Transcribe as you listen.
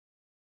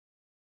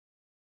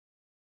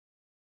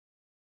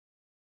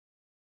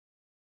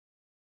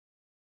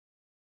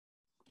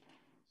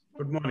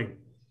Good morning.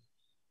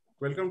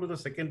 Welcome to the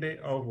second day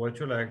of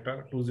Virtual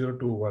IACTA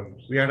 2021.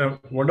 We had a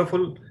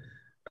wonderful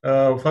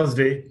first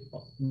day,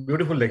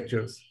 beautiful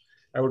lectures.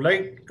 I would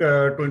like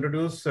to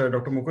introduce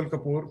Dr. Mukul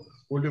Kapoor,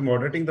 who will be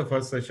moderating the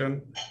first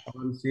session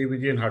on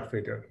CABG and heart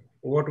failure.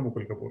 Over to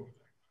Mukul Kapoor.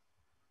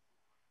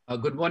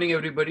 Good morning,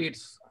 everybody.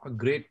 It's a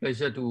great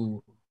pleasure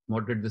to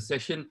moderate this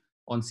session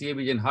on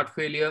CABG and heart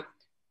failure.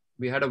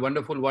 We had a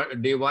wonderful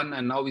day one,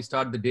 and now we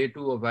start the day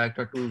two of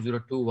IACTA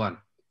 2021.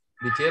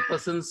 The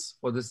chairpersons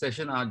for this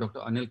session are Dr.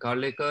 Anil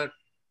Karlekar,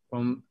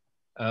 who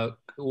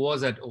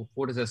was at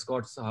Fortis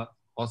Escorts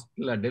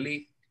Hospital at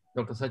Delhi,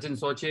 Dr. Sachin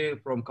Soche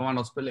from Command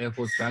Hospital, Air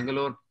Force,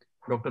 Bangalore,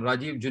 Dr.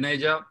 Rajiv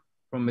Juneja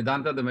from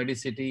Medanta, the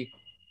Medicity,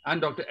 and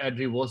Dr.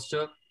 Adri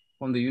Worcester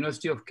from the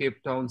University of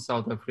Cape Town,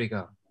 South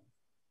Africa.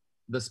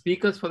 The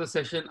speakers for the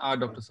session are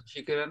Dr.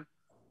 Shashikaran,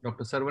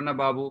 Dr. Sarvana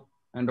Babu,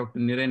 and Dr.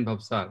 Niren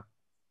Bhavsar.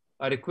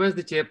 I request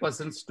the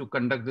chairpersons to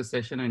conduct the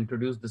session and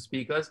introduce the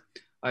speakers.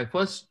 I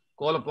first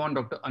call upon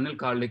Dr. Anil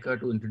Karlekar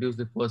to introduce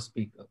the first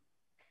speaker.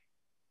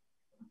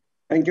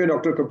 Thank you,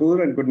 Dr.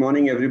 Kapoor, and good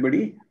morning,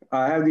 everybody.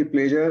 I have the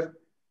pleasure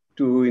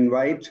to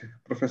invite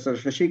Professor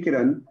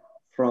Shashikaran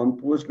from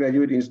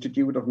Postgraduate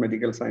Institute of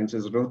Medical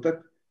Sciences,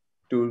 Rohtak,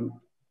 to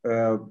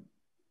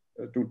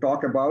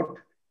talk about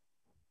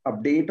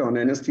update on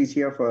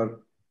anesthesia for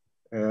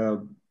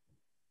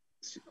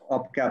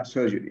OPCAB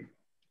surgery.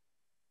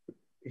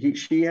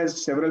 She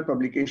has several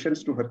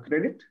publications to her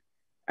credit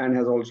and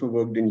has also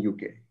worked in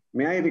UK.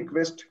 May I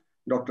request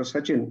Dr.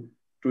 Sachin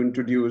to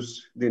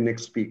introduce the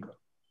next speaker.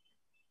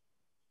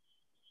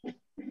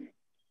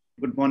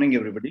 Good morning,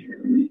 everybody.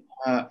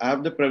 I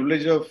have the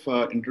privilege of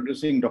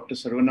introducing Dr.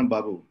 Sarvana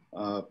Babu.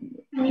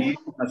 He is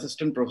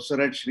assistant professor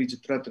at Sri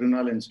Chitra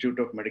Tirunal Institute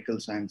of Medical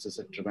Sciences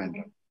at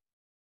Trivandrum.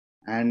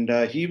 And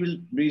he will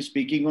be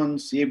speaking on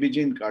CABG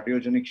in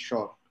cardiogenic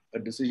shock,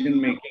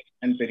 decision-making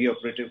and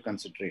perioperative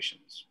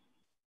considerations.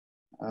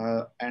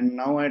 And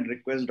now I'd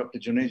request Dr.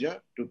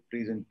 Juneja to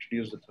please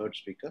introduce the third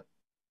speaker.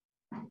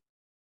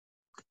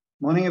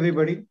 Morning,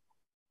 everybody.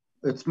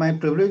 It's my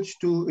privilege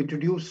to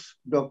introduce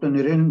Dr.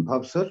 Niren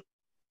Bhavsar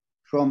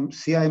from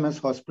CIMS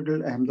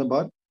Hospital,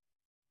 Ahmedabad.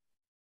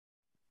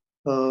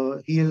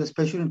 He has a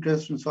special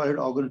interest in solid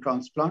organ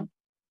transplant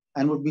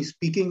and would be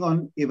speaking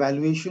on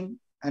evaluation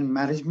and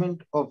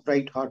management of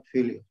right heart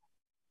failure.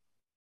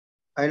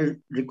 I'll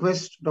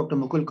request Dr.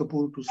 Mukul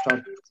Kapoor to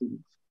start the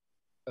proceedings.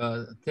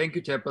 Thank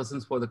you,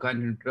 chairpersons, for the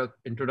kind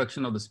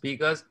introduction of the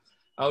speakers.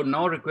 I would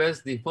now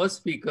request the first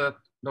speaker,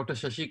 Dr.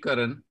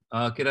 Shashikaran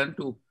Kiran,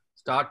 to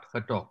start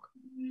her talk.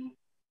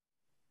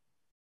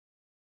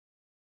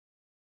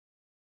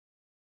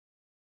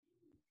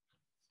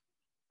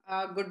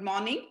 Good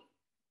morning.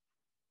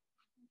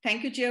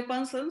 Thank you,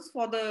 chairpersons,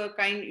 for the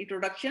kind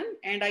introduction,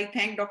 and I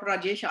thank Dr.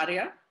 Rajesh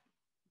Arya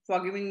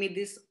for giving me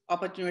this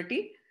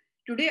opportunity.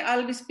 Today,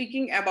 I'll be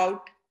speaking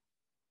about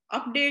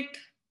update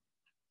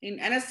in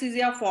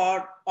anesthesia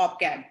for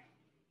OPCAB.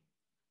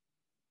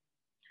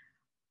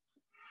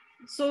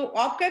 So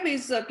OPCAB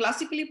is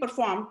classically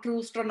performed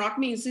through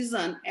sternotomy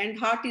incision and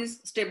heart is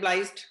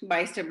stabilized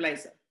by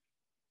stabilizer.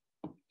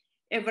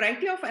 A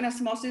variety of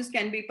anastomosis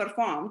can be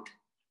performed.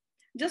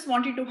 Just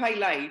wanted to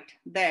highlight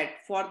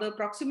that for the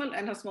proximal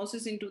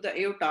anastomosis into the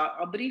aorta,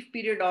 a brief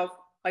period of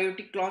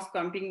aortic clot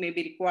pumping may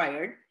be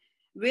required,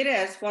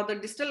 whereas for the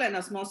distal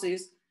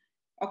anastomosis,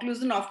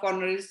 occlusion of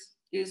coronaries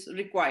is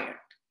required.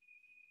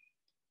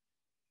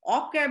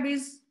 OPCAB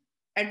is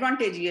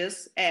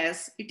advantageous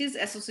as it is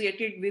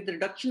associated with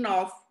reduction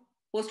of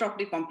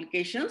postoperative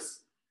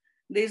complications.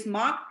 There is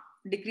marked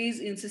decrease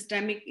in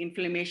systemic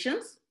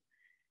inflammations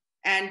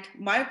and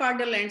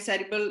myocardial and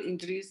cerebral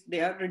injuries, they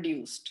are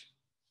reduced.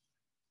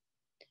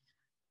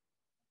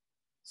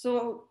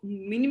 So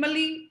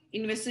minimally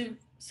invasive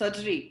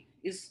surgery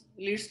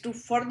leads to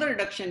further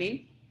reduction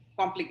in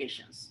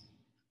complications.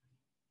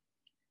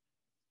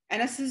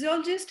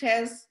 Anesthesiologist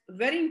has a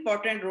very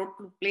important role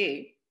to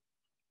play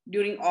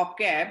during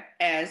OPCAB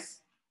as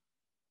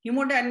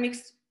hemodynamic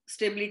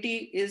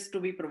stability is to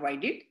be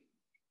provided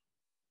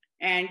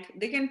and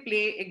they can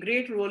play a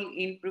great role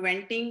in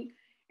preventing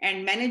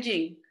and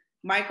managing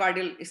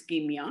myocardial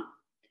ischemia.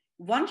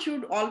 One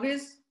should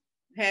always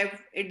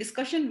have a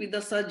discussion with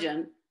the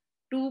surgeon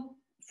to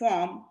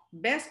form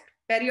best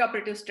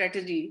perioperative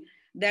strategy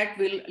that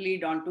will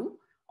lead on to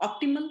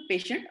optimal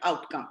patient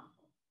outcome.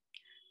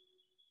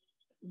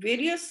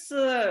 Various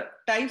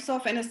types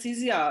of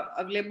anesthesia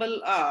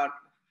available are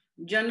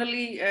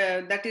generally,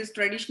 that is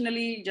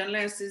traditionally general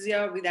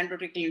anesthesia with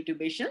endotracheal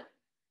intubation,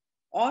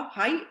 or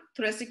high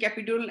thoracic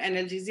epidural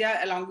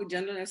analgesia along with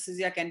general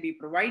anesthesia can be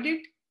provided.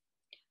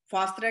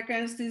 Fast track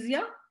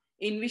anesthesia,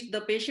 in which the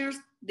patients,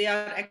 they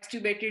are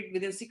extubated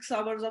within 6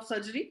 hours of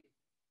surgery,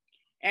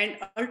 and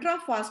ultra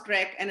fast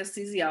track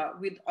anesthesia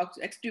with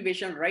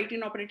extubation right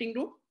in operating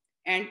room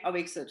and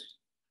awake surgery.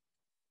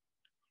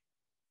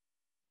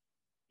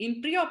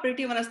 In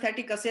preoperative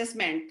anesthetic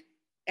assessment,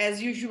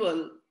 as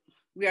usual,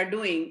 we are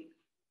doing,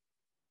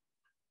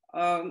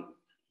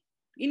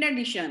 in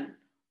addition,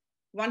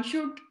 one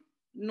should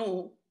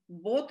know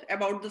both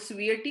about the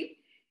severity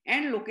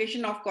and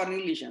location of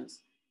corneal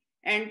lesions.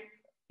 And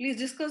please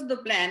discuss the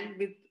plan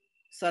with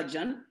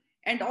surgeon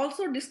and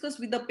also discuss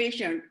with the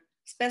patient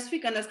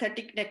specific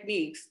anesthetic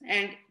techniques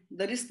and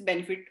the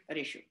risk-benefit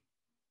ratio.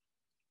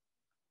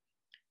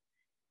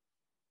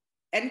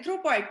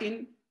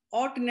 Erythropoietin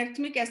or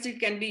tinectinic acid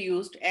can be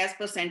used as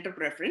per center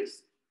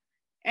preference.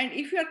 And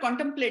if you are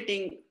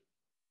contemplating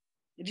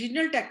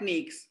regional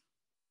techniques,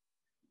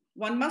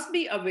 one must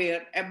be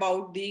aware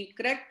about the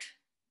correct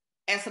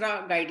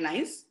ESRA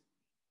guidelines.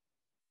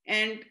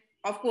 And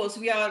of course,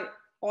 we are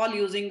all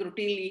using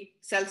routinely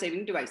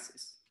cell-saving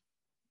devices.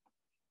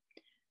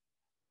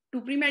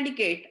 To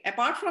premedicate,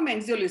 apart from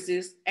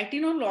anxiolysis,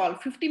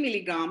 atenolol 50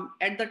 milligram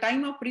at the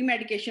time of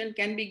premedication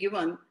can be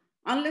given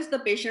unless the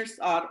patients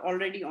are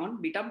already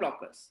on beta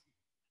blockers.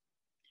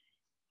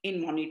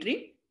 In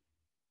monitoring,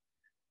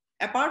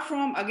 apart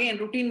from, again,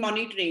 routine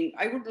monitoring,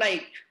 I would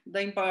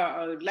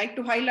like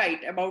to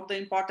highlight about the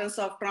importance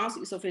of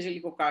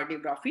transesophageal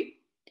echocardiography.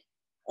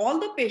 All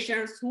the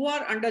patients who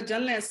are under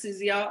general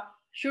anesthesia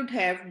should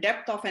have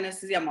depth of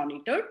anesthesia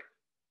monitored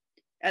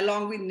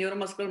along with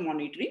neuromuscular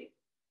monitoring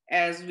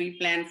as we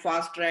plan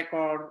fast track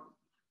or,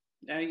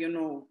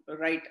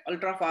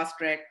 ultra fast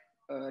track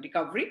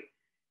recovery.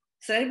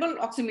 Cerebral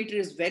oximetry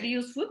is very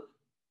useful.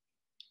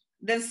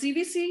 Then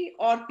CVC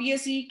or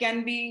PSE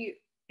can be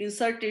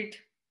inserted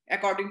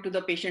according to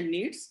the patient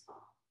needs,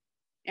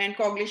 and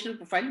coagulation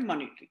profile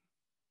monitoring.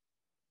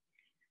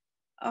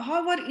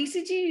 However,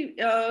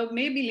 ECG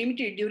may be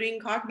limited during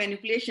heart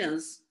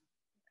manipulations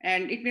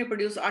and it may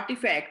produce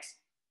artifacts.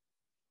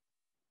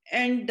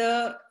 And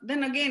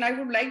then again, I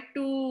would like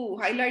to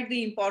highlight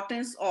the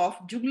importance of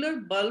jugular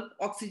bulb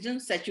oxygen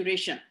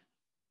saturation.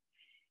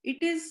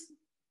 It is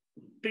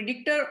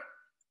predictor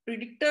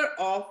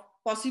of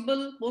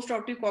possible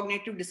post-operative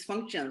cognitive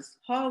dysfunctions.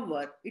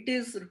 However, it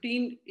is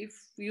routine, if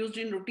used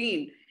in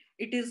routine,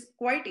 it is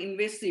quite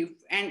invasive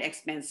and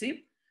expensive.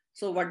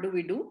 So what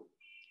do?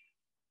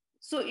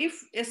 So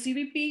if a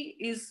CVP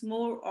is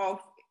more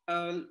of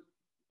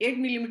 8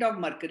 millimeter of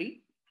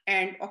mercury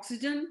and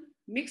oxygen,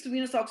 mixed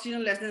venous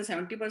oxygen less than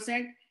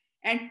 70%,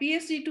 and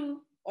PSC2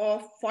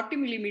 of 40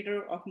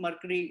 millimeter of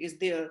mercury is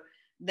there,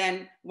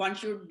 then one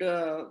should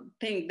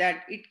think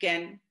that it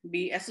can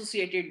be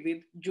associated with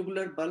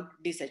jugular bulb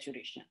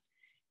desaturation.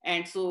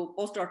 And so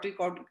post-operative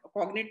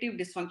cognitive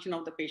dysfunction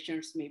of the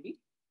patients may be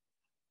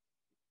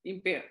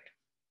impaired.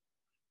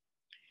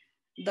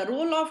 The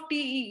role of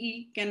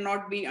TEE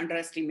cannot be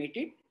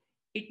underestimated.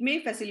 It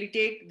may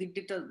facilitate the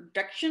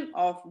detection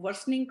of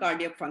worsening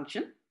cardiac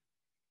function,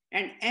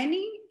 and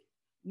any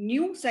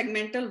new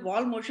segmental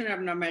wall motion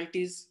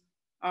abnormalities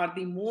are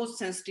the most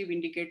sensitive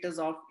indicators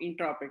of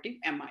intraoperative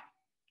MI.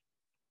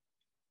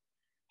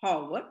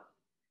 However,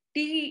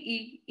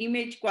 TEE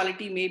image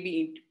quality may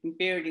be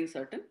impaired in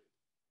certain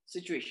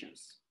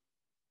situations.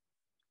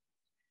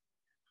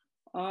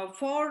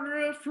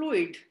 For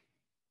fluid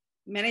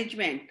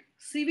management,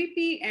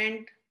 CVP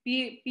and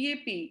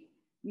PAP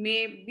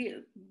may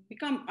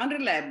become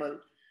unreliable.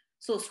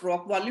 So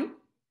stroke volume,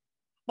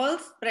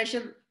 pulse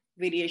pressure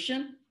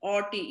variation,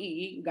 or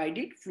TEE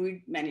guided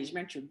fluid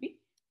management should be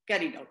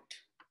carried out.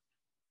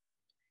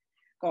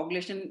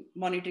 Coagulation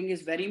monitoring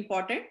is very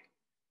important.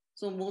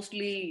 So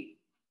mostly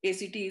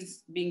ACT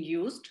is being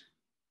used.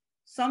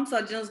 Some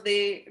surgeons,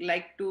 they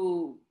like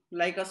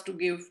us to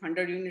give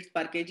 100 units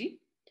per kg.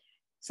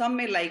 Some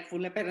may like full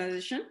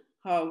heparinization.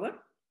 However,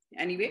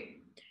 anyway,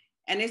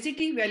 an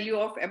ACT value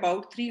of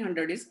about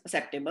 300 is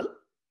acceptable.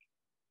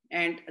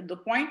 And the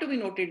point to be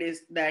noted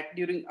is that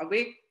during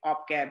awake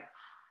OPCAB,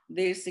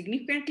 there is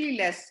significantly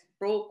less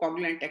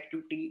procoagulant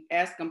activity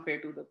as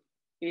compared to the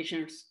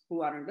patients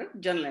who are under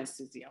general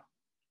anesthesia.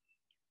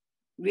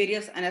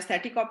 Various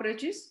anesthetic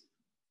approaches.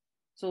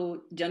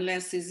 So general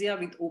anesthesia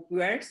with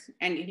opioids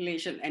and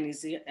inhalation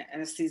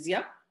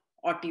anesthesia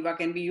or TIVA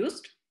can be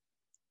used.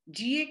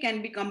 GA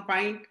can be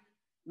combined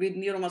with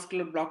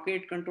neuromuscular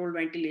blockade controlled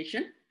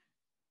ventilation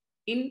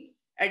in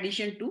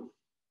addition to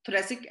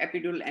thoracic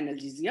epidural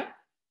analgesia,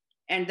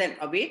 and then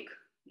awake,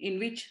 in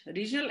which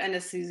regional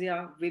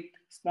anesthesia with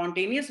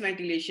spontaneous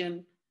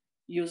ventilation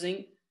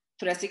using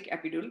thoracic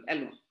epidural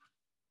alone.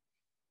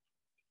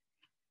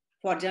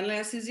 For general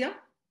anesthesia,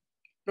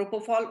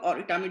 propofol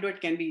or etomidate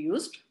can be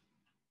used.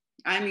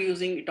 I'm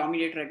using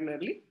etomidate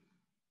regularly.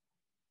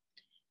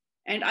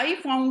 And I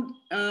found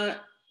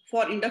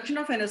for induction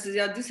of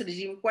anesthesia, this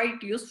regime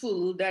quite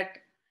useful, that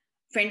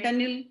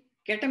fentanyl,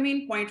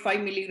 ketamine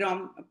 0.5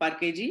 milligram per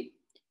kg,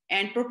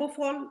 and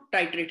propofol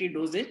titrated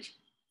dosage.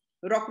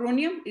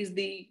 Rocuronium is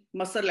the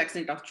muscle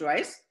laxant of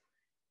choice.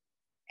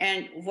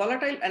 And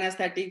volatile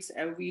anesthetics,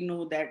 we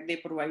know that they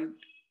provide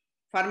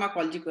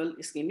pharmacological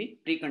ischemic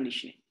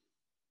preconditioning.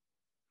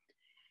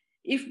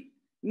 If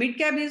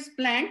mid-cab is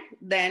planned,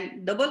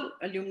 then double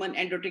lumen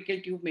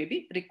endotracheal tube may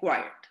be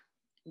required.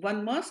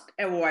 One must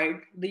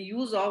avoid the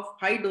use of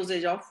high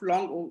dosage of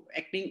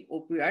long-acting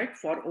opioid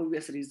for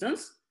obvious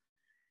reasons.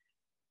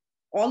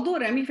 Although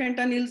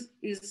remifentanil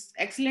is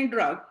excellent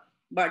drug,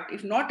 but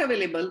if not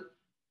available,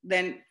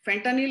 then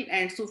fentanyl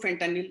and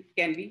sufentanil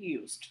can be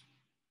used.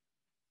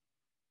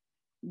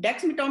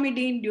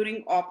 Dexmedetomidine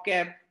during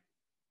OPCAB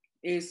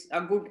is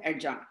a good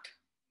adjunct.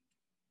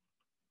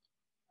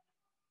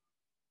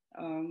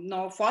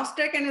 Now, fast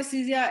track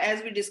anesthesia,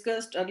 as we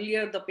discussed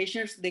earlier, the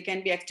patients, they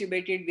can be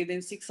extubated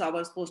within 6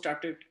 hours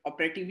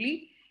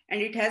post-operatively,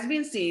 and it has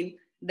been seen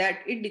that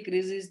it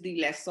decreases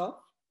the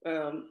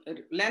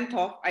length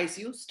of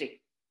ICU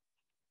stay.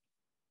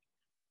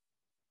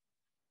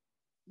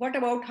 What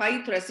about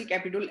high thoracic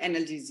epidural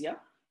analgesia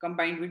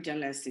combined with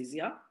general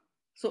anesthesia?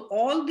 So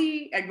all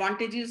the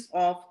advantages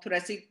of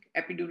thoracic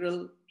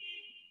epidural,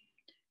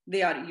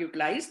 they are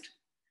utilized.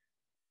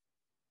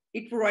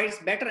 It provides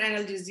better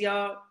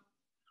analgesia,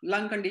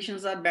 lung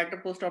conditions are better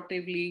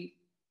post-operatively,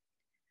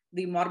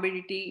 the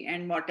morbidity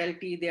and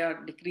mortality, they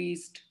are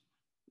decreased,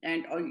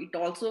 and it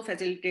also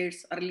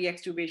facilitates early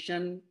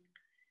extubation.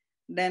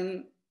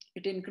 Then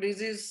it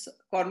increases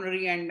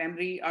coronary and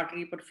memory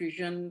artery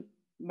perfusion,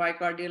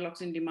 myocardial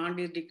oxygen demand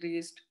is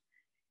decreased,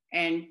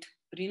 and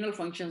renal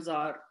functions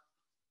are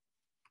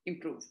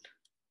improved.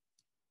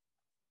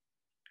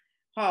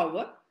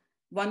 However,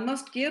 one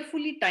must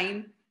carefully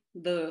time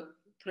the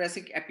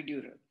thoracic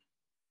epidural.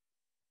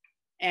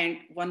 And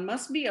one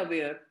must be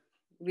aware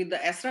with the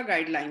ESRA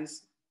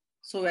guidelines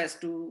so as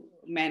to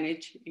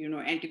manage,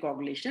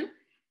 anticoagulation.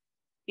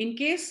 In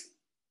case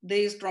there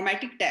is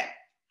traumatic tap,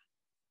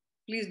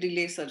 please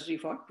delay surgery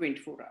for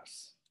 24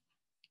 hours.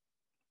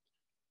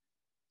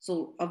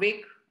 So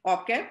awake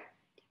OPCAB,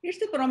 it's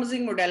the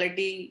promising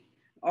modality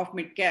of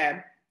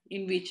mid-cab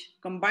in which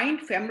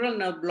combined femoral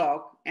nerve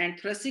block and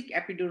thoracic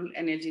epidural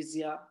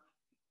analgesia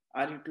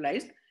are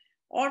utilized,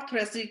 or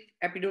thoracic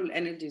epidural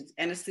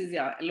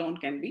anesthesia alone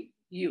can be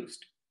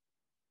used.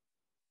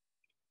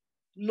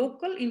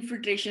 Local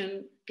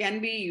infiltration can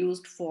be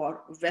used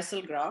for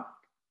vessel graft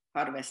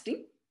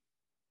harvesting.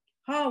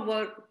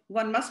 However,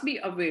 one must be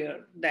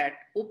aware that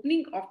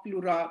opening of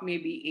pleura may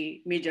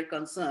be a major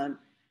concern,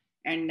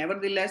 and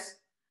nevertheless,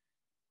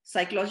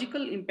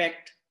 psychological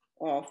impact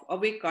of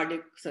awake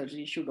cardiac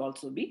surgery should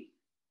also be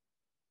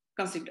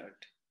considered.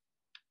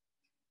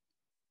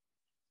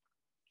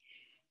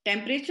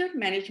 Temperature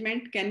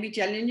management can be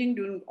challenging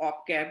during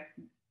OPCAB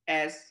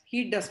as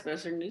heat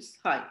dispersion is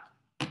high.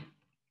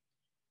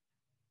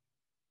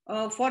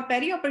 For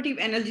perioperative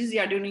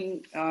analgesia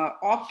during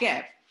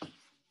OPCAB,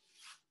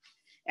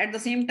 at the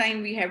same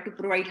time, we have to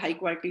provide high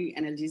quality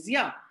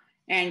analgesia,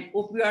 and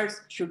opioids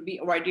should be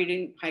avoided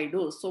in high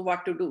dose. So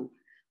what to do?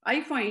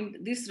 I find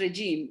this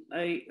regime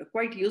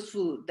quite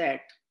useful,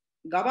 that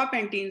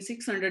gabapentin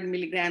 600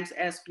 milligrams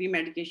as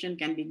pre-medication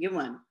can be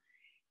given,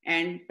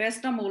 and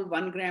paracetamol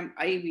 1 gram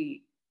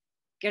IV,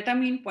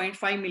 ketamine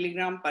 0.5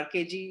 milligram per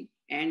kg,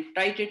 and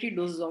titrated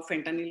doses of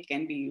fentanyl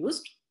can be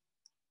used.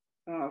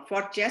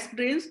 For chest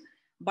drains,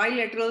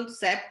 bilateral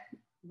SAP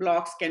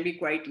blocks can be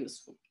quite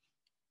useful.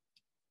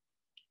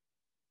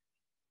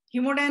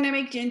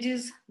 Hemodynamic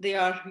changes, they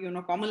are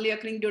commonly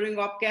occurring during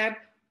OPCAB.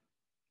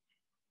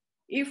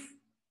 If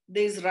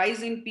there is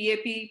rise in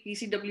PAP,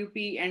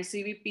 PCWP, and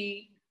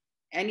CVP,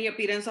 any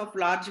appearance of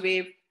large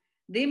wave,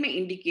 they may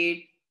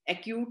indicate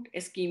acute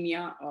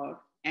ischemia or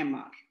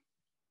MR.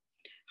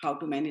 How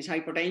to manage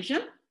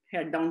hypotension?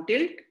 Head down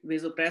tilt,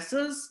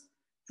 vasopressors,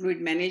 fluid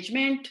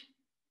management,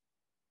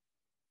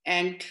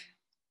 and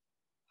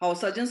how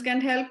surgeons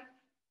can help.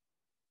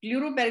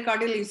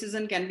 Pleuropericardial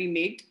incision can be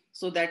made,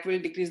 so that will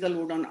decrease the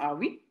load on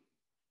RV.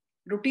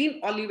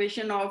 Routine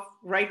elevation of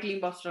right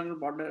limb of sternal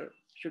border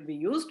should be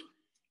used,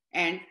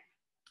 and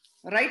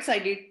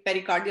right-sided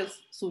pericardial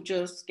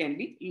sutures can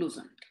be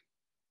loosened.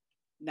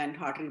 Then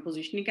heart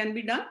repositioning can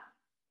be done.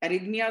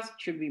 Arrhythmias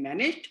should be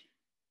managed.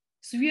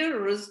 Severe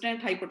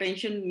resistant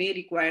hypotension may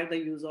require the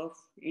use of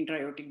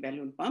intra-aortic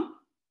balloon pump.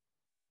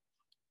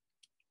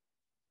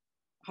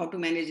 How to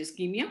manage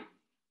ischemia?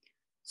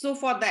 So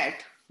for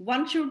that,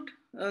 one should,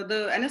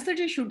 the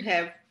anesthetist should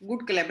have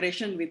good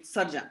collaboration with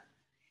surgeon.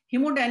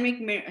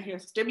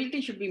 Hemodynamic stability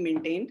should be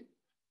maintained,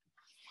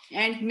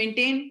 and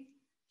maintain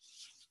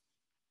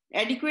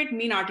adequate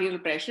mean arterial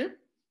pressure,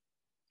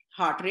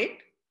 heart rate.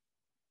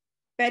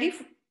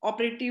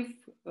 Perioperative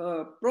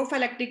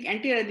prophylactic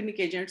antiarrhythmic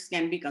agents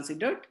can be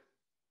considered.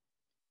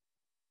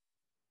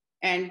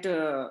 And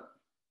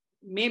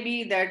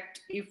maybe that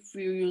if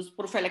you use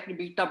prophylactic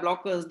beta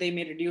blockers, they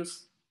may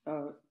reduce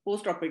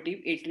post-operative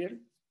atrial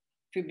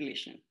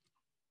fibrillation.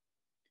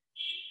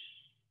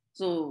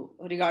 So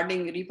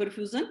regarding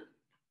reperfusion,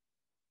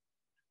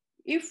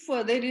 if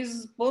there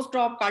is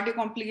post-op cardiac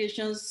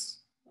complications,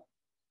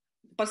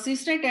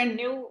 persistent and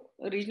new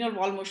regional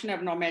wall motion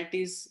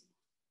abnormalities,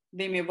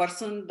 they may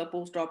worsen the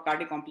post-op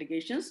cardiac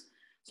complications.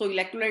 So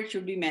electrolytes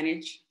should be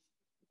managed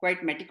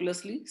quite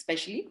meticulously,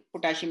 especially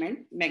potassium and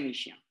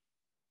magnesium.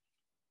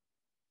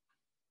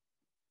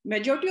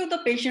 Majority of the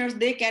patients,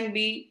 they can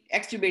be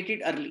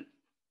extubated early.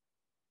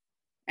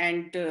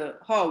 And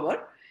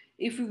however,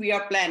 if we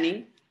are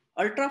planning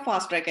ultra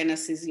fast track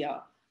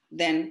anesthesia,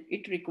 then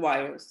it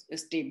requires a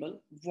stable,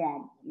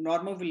 warm,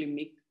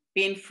 normovolemic,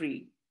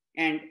 pain-free,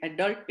 and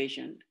adult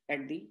patient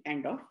at the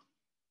end of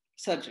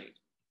surgery.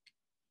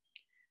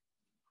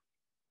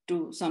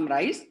 To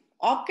summarize,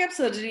 OPCAB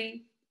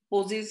surgery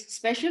poses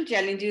special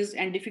challenges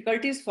and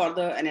difficulties for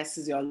the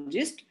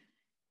anesthesiologist.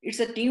 It's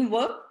a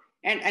teamwork,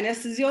 and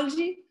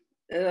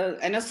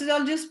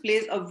anesthesiologist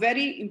plays a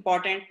very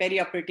important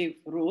perioperative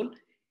role,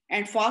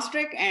 and fast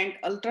track and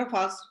ultra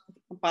fast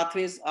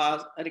pathways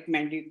are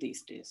recommended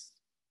these days.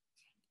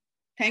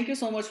 Thank you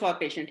so much for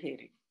patient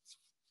hearing.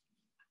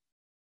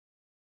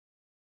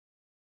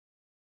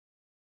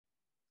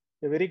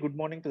 A very good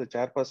morning to the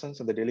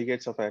chairpersons and the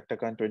delegates of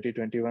IACTACON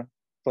 2021.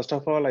 First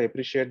of all, I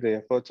appreciate the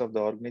efforts of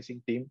the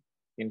organizing team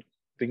in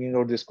bringing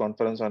out this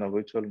conference on a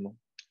virtual mode.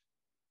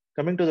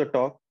 Coming to the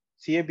talk,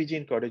 CABG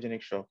in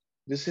cardiogenic shock.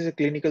 This is a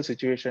clinical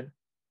situation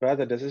where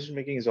the decision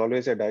making is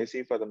always a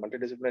dicey for the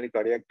multidisciplinary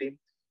cardiac team,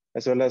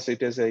 as well as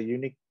it is a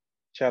unique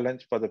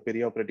challenge for the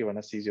perioperative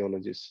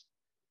anesthesiologist.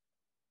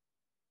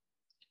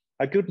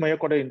 Acute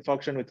myocardial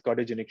infarction with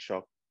cardiogenic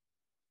shock.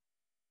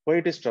 Why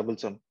it is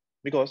troublesome?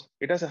 Because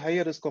it has a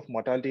higher risk of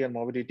mortality and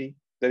morbidity.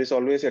 There is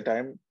always a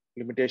time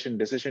limitation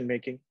decision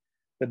making.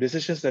 The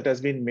decisions that has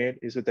been made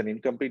is with an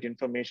incomplete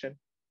information,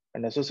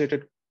 and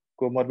associated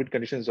comorbid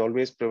conditions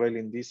always prevail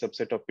in these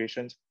subset of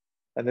patients.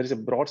 And there is a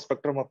broad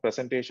spectrum of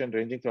presentation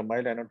ranging from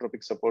mild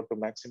inotropic support to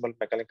maximal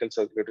mechanical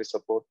circulatory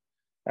support.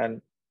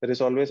 And there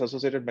is always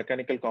associated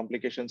mechanical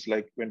complications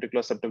like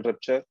ventricular septal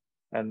rupture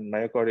and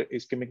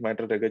ischemic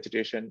mitral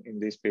regurgitation in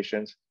these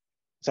patients.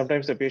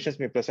 Sometimes the patients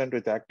may present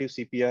with active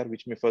CPR,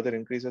 which may further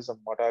increases of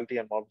mortality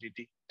and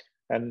morbidity.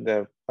 And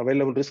the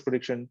available risk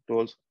prediction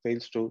tools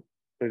fails to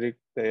predict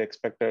the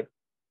expected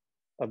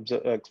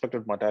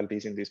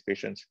mortalities in these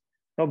patients.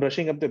 Now,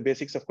 brushing up the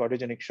basics of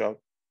cardiogenic shock.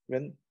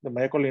 When the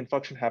myocardial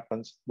infarction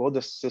happens, both the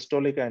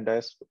systolic and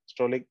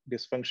diastolic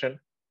dysfunction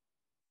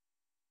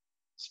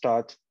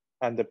starts,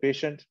 and the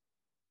patient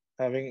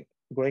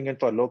going in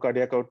for low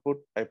cardiac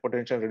output,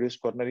 hypotension,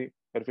 reduced coronary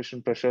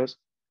perfusion pressures,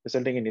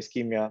 resulting in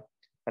ischemia.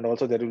 And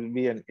also there will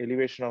be an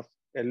elevation of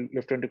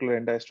left ventricular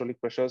end diastolic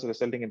pressures,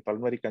 resulting in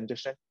pulmonary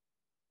congestion,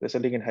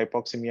 resulting in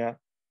hypoxemia,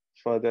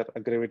 further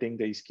aggravating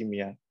the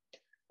ischemia.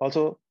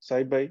 Also,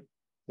 side by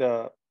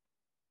the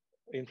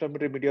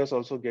inflammatory media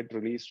also get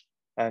released,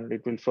 and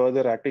it will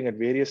further acting at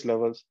various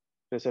levels,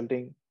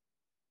 resulting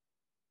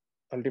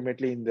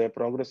ultimately in the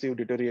progressive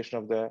deterioration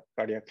of the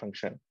cardiac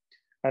function.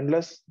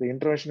 Unless the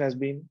intervention has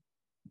been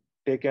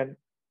taken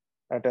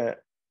at as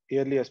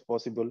early as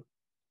possible,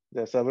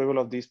 the survival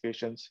of these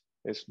patients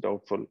is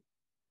doubtful.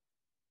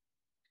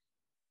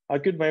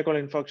 Acute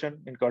myocardial infarction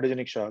in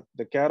cardiogenic shock.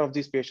 The care of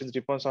these patients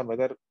depends on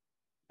whether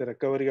the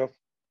recovery of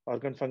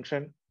organ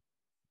function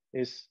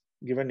is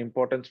given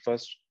importance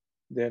first.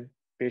 Then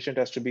patient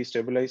has to be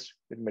stabilized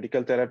with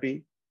medical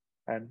therapy,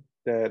 and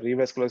the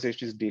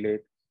revascularization is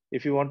delayed.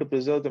 If you want to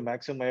preserve the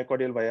maximum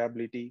myocardial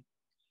viability,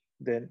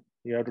 then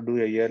you have to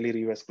do a yearly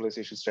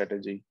revascularization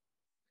strategy.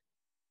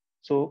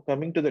 So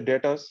coming to the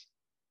data,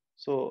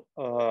 so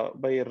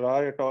by Ra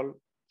et al.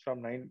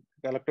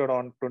 Collected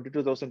on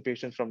 22,000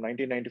 patients from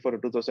 1994 to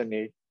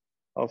 2008,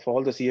 of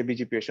all the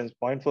CABG patients,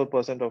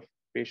 0.4% of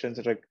patients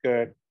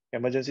required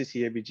emergency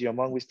CABG,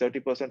 among which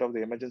 30% of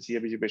the emergency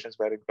CABG patients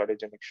were in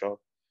cardiogenic shock.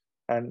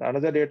 And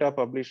another data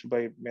published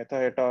by Mehta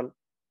et al.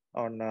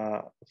 On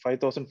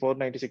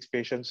 5,496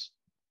 patients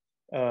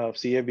of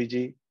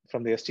CABG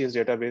from the STS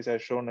database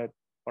has shown that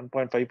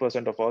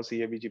 1.5% of all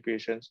CABG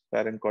patients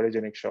were in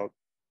cardiogenic shock.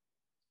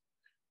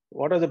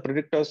 What are the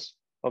predictors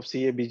of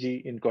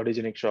CABG in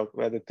cardiogenic shock?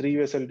 Where the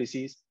 3-vessel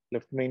disease,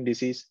 left main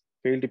disease,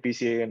 failed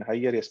PCI, and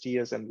higher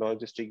STS and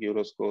logistic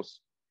Euro scores.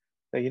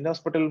 The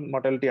in-hospital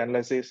mortality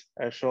analysis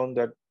has shown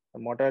that the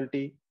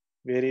mortality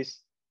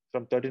varies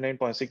from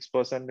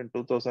 39.6% in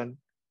 2000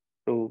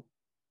 to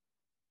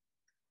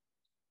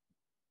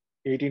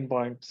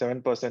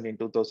 18.7% in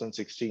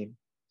 2016.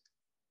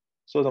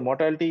 So the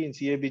mortality in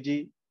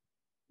CABG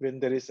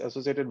when there is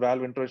associated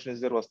valve intervention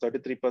there was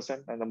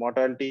 33%, and the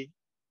mortality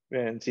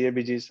when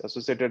CABG is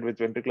associated with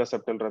ventricular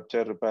septal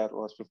rupture repair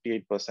was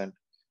 58%.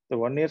 The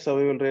 1-year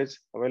survival rates,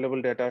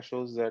 available data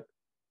shows that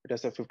it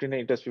has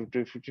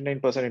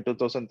 59% in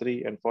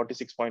 2003 and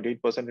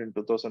 46.8% in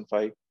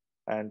 2005,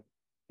 and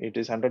it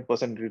is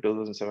 100% in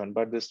 2007.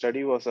 But this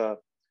study was an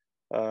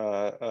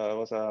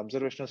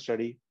observational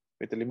study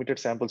with a limited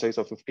sample size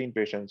of 15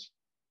 patients.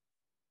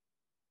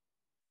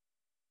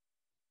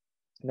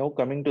 Now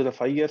coming to the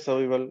 5-year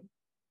survival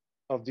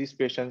of these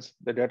patients,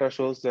 the data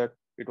shows that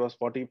it was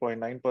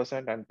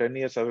 40.9% and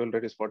 10-year survival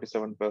rate is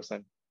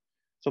 47%.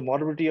 So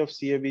morbidity of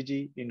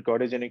CABG in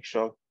cardiogenic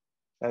shock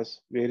as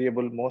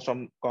variable, most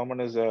common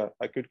is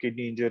acute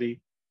kidney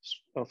injury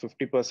of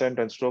 50%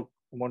 and stroke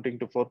amounting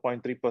to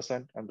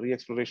 4.3%, and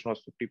re-exploration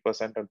was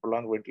 50% and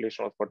prolonged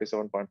ventilation was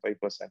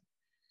 47.5%.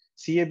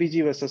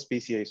 CABG versus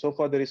PCI. So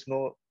far, there is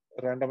no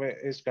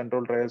randomized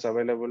control trials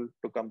available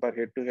to compare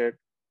head-to-head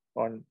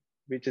on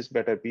which is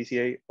better,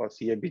 PCI or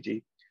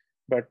CABG.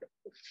 But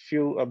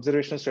few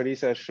observational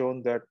studies have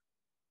shown that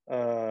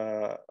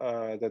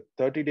the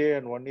 30-day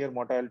and 1-year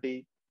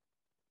mortality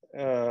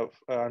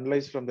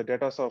analyzed from the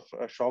data of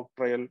shock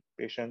trial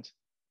patients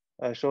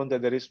shown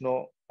that there is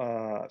no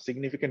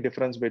significant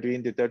difference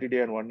between the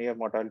 30-day and 1-year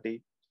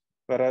mortality,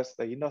 whereas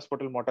the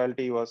in-hospital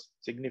mortality was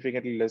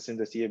significantly less in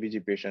the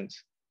CABG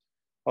patients.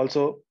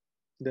 Also,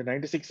 the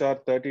 96-hour,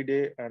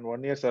 30-day, and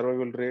 1-year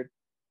survival rate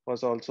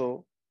was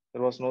also,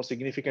 there was no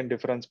significant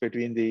difference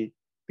between the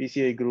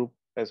PCI group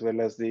as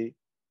well as the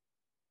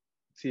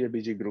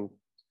CABG group.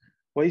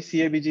 Why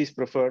CABG is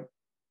preferred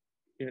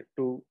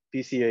to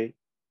PCI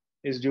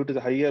is due to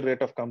the higher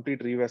rate of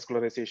complete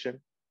revascularization.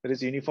 There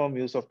is uniform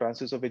use of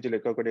transesophageal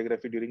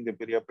echocardiography during the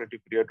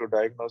perioperative period to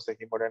diagnose the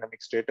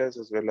hemodynamic status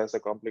as well as the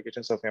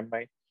complications of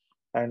MI,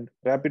 and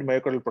rapid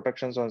myocardial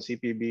protections on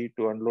CPB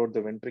to unload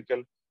the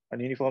ventricle,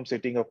 and uniform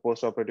setting of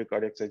postoperative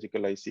cardiac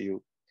surgical ICU.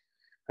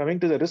 Coming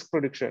to the risk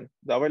prediction,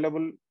 the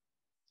available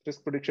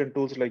risk prediction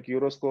tools like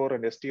Euroscore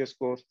and STS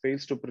score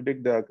fails to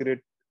predict the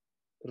accurate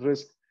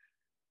risk.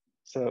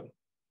 So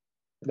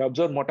the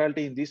observed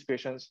mortality in these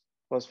patients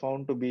was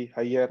found to be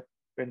higher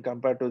when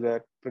compared to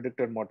the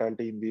predicted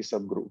mortality in these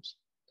subgroups.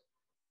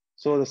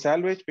 So the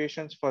salvage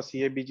patients for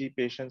CABG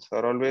patients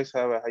are always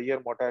have a higher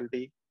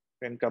mortality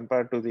when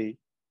compared to the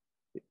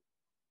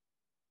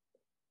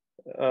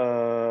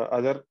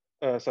other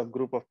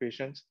subgroup of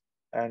patients,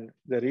 and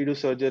the redo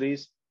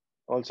surgeries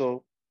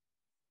also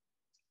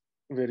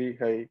very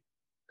high,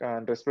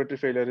 and respiratory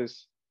failure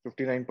is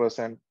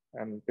 59%,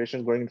 and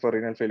patients going for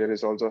renal failure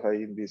is also high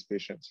in these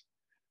patients.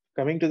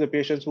 Coming to the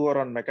patients who are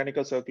on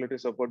mechanical circulatory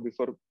support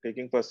before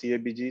taking for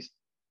CABGs,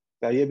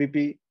 the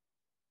IABP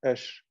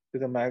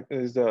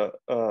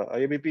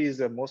IABP is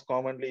the most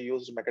commonly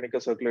used mechanical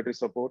circulatory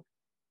support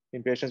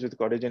in patients with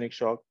cardiogenic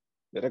shock.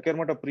 The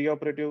requirement of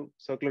preoperative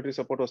circulatory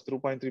support was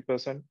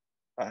 3.3%,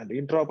 and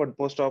intra-op and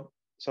post-op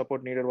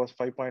support needed was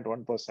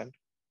 5.1%.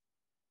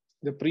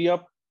 The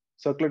pre-op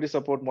circulatory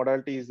support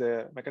modality is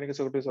the mechanical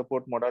circulatory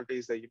support modality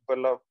is the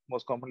Impella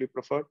most commonly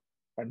preferred,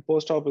 and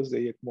post-op is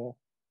the ECMO.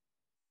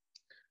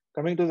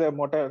 Coming to the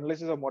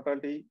analysis of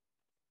mortality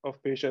of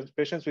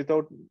patients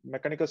without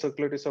mechanical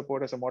circulatory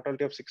support has a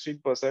mortality of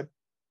 16%,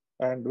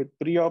 and with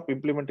pre-op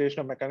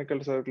implementation of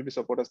mechanical circulatory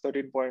support as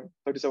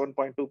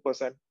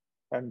 37.2%,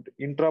 and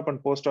intra-op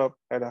and post-op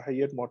had a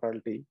higher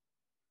mortality.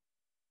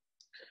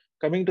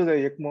 Coming to the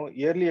ECMO,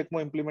 yearly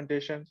ECMO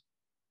implementations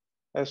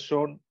has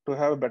shown to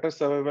have a better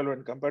survival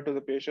when compared to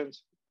the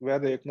patients where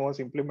the ECMO was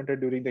implemented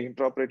during the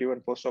intraoperative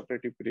and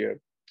postoperative period.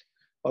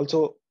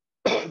 Also,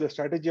 the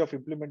strategy of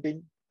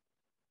implementing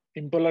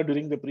Impella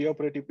during the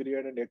preoperative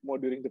period and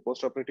ECMO during the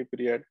postoperative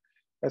period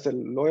has a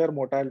lower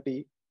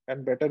mortality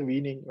and better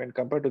weaning when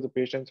compared to the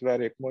patients where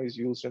ECMO is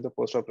used in the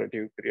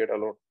postoperative period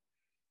alone.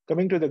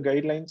 Coming to the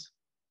guidelines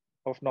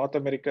of North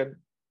American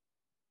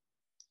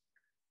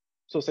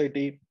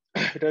Society,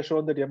 it has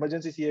shown that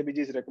emergency CABG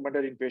is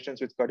recommended in patients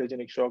with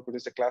cardiogenic shock, which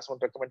is a class 1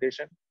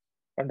 recommendation.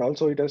 And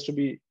also it has to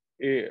be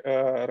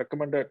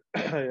recommended,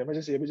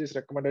 emergency CABG is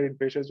recommended in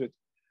patients with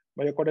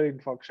myocardial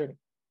infarction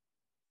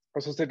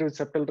associated with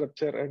septal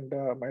rupture and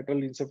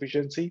mitral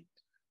insufficiency.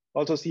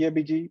 Also,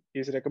 CABG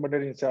is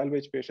recommended in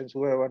salvage patients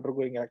who are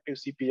undergoing active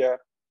CPR,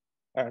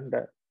 and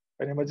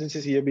an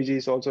emergency CABG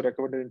is also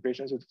recommended in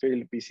patients with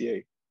failed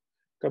PCI.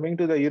 Coming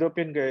to the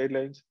European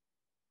guidelines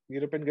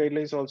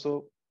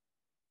also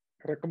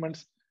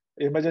recommends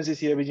emergency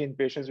CABG in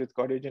patients with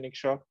cardiogenic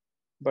shock,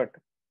 but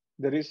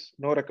there is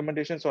no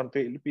recommendations on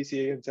failed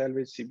PCI and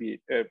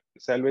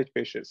salvage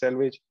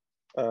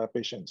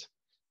patients.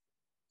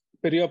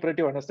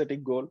 Perioperative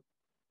anesthetic goal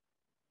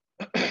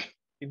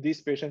in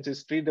these patients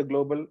is treat the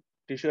global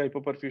tissue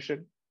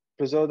hypoperfusion,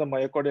 preserve the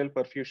myocardial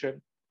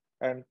perfusion,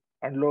 and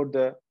unload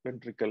the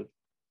ventricle.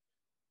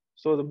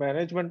 So the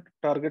management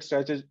target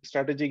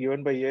strategy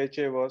given by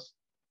AHA was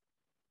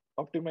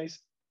optimize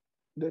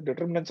the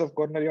determinants of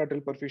coronary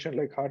arterial perfusion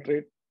like heart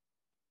rate,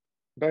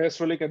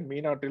 diastolic and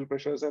mean arterial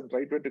pressures, and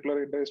right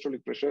ventricular and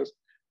diastolic pressures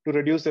to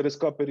reduce the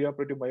risk of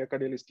perioperative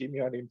myocardial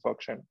ischemia and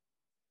infarction.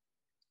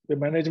 The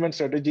management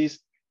strategies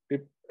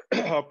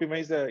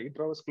optimize the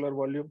intravascular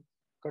volume,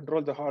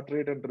 control the heart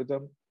rate and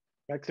rhythm,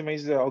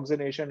 maximize the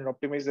oxygenation and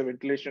optimize the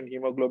ventilation and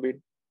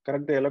hemoglobin,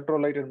 correct the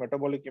electrolyte and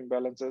metabolic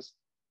imbalances,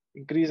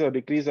 increase or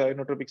decrease the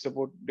inotropic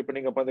support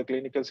depending upon the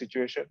clinical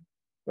situation,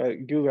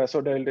 give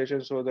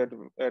vasodilation so that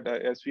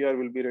SVR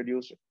will be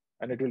reduced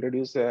and it will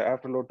reduce the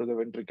afterload to the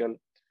ventricle,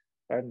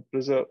 and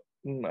preserve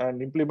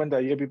and implement the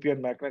IABP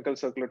and mechanical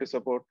circulatory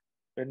support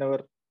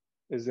whenever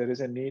there is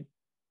a need,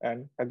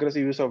 and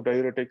aggressive use of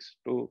diuretics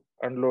to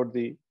unload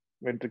the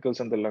ventricles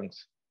and the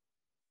lungs.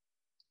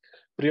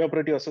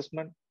 Preoperative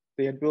assessment,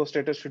 the NPO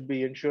status should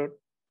be ensured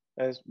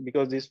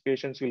because these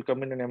patients will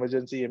come in an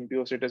emergency.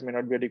 NPO status may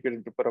not be adequate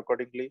and prepare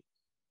accordingly.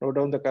 Note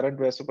down the current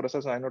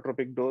vasopressors,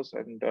 inotropic dose,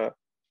 and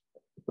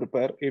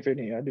prepare if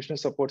any additional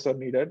supports are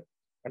needed.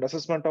 And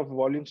assessment of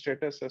volume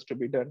status has to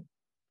be done.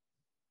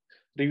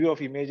 Review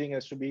of imaging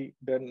has to be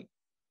done,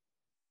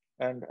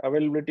 and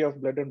availability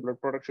of blood and blood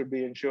products should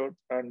be ensured,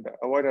 and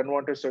avoid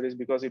unwanted studies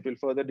because it will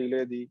further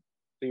delay the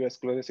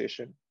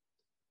revascularization.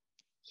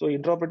 So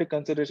intraoperative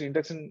consideration,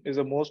 induction is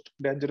the most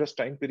dangerous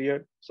time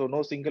period. So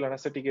no single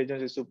anesthetic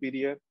agent is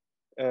superior.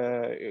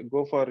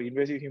 Go for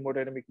invasive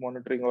hemodynamic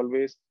monitoring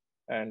always,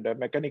 and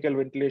mechanical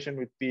ventilation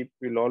with PEEP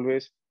will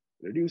always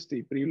reduce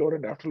the preload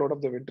and afterload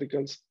of the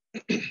ventricles.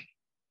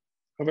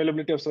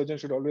 Availability of surgeon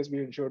should always be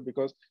ensured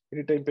because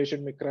anytime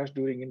patient may crash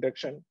during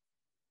induction.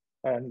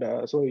 And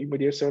so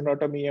immediate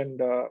sternotomy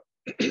and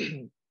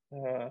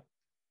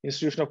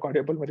institution of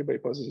cardiopulmonary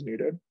bypass is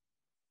needed.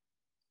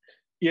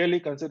 Yearly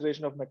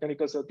consideration of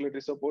mechanical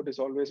circulatory support is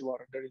always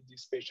warranted in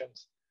these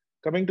patients.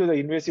 Coming to the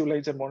invasive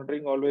lines and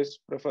monitoring, always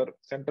prefer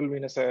central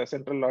venous,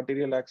 central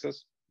arterial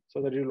access, so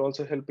that it will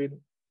also help in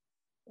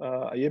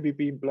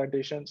IABP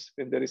implantations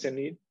when there is a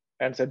need.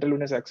 And central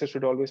venous access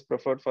should always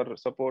preferred for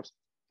supports.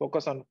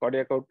 Focus on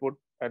cardiac output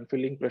and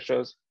filling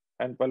pressures,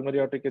 and pulmonary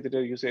artery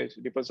catheter usage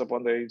depends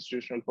upon the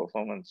institutional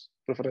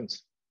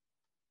preference.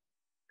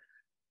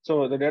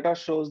 So the data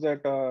shows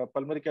that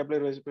pulmonary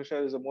capillary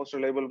pressure is the most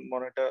reliable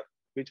monitor,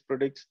 which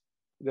predicts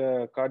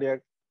the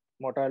cardiac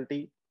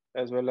mortality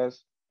as well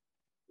as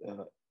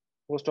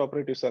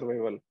post-operative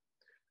survival.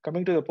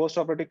 Coming to the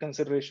post-operative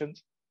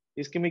considerations,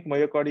 ischemic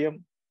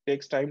myocardium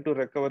takes time to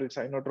recover its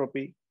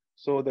inotropy.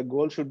 So the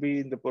goal should be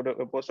in the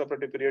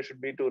post-operative period should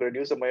be to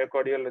reduce the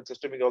myocardial and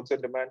systemic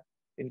oxygen demand,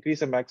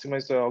 increase and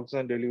maximize the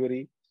oxygen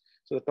delivery.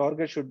 So the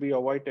target should be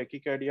avoid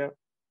tachycardia,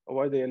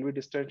 avoid the LV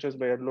distensions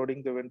by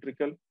unloading the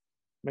ventricle,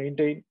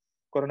 maintain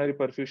coronary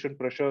perfusion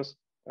pressures,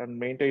 and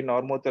maintain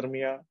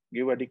normothermia,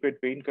 give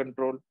adequate pain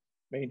control,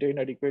 maintain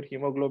adequate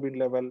hemoglobin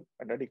level,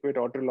 and adequate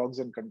arterial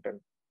oxygen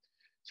content.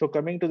 So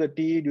coming to the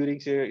TE during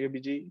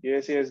CABG,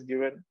 ASA has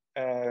given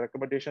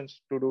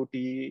recommendations to do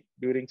TE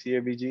during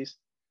CABGs.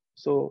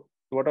 So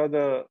what are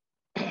the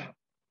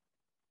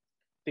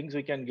things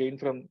we can gain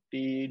from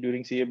TE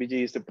during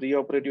CABG is the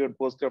preoperative and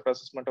postgraft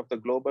assessment of the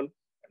global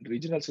and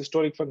regional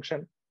systolic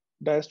function.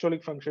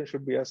 Diastolic function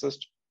should be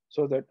assessed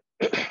so that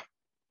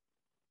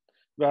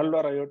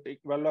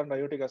valvular and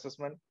aortic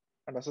assessment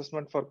and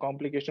assessment for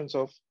complications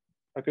of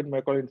acute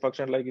myocardial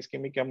infarction like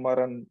ischemic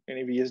MR and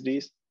any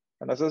VSDs,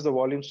 and assess the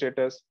volume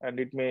status, and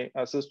it may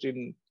assist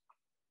in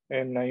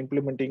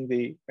implementing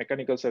the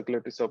mechanical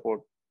circulatory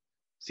support.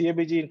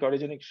 CABG in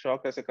cardiogenic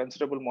shock has a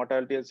considerable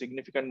mortality and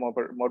significant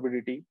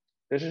morbidity.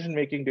 Decision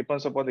making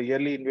depends upon the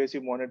yearly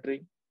invasive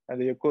monitoring and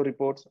the echo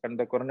reports and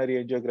the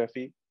coronary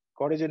angiography.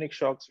 Cardiogenic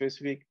shock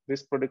specific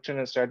risk prediction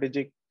and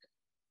strategic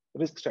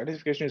risk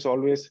stratification is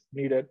always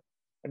needed,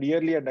 and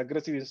yearly and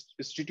aggressive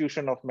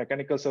institution of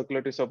mechanical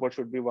circulatory support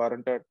should be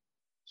warranted.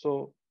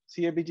 So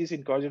CABGs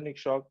in cardiogenic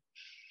shock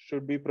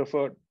should be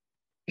preferred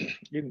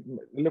in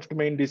left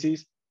main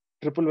disease,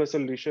 triple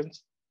vessel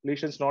lesions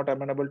not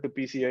amenable to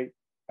PCI,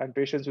 and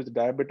patients with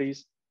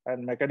diabetes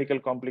and mechanical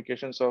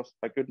complications of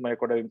acute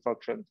myocardial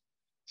infarction.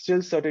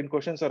 Still, certain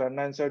questions are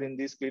unanswered in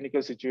this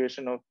clinical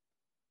situation of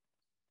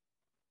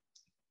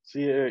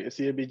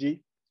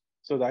CABG.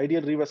 So the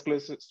ideal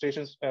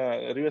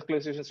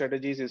revascularization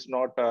strategies is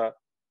not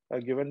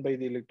given by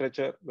the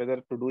literature, whether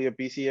to do a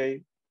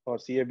PCI or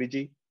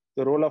CABG.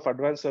 The role of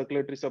advanced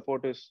circulatory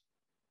support is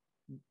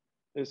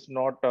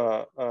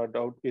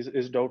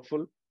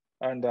doubtful,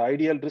 and the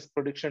ideal risk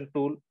prediction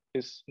tool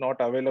is not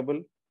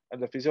available.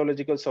 And the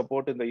physiological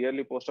support in the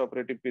early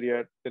postoperative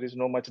period, there is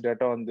no much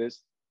data on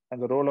this. And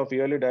the role of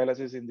early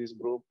dialysis in this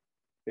group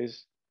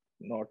is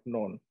not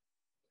known.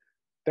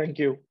 Thank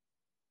you.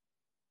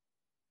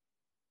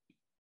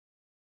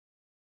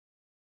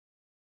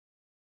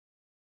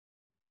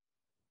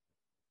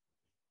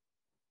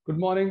 Good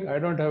morning. I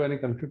don't have any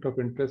conflict of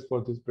interest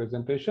for this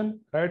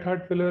presentation. Right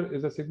heart failure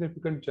is a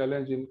significant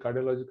challenge in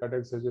cardiology,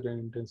 cardiac surgery,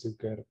 and intensive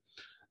care.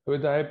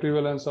 With the high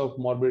prevalence of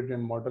morbidity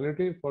and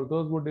mortality, for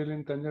those who deal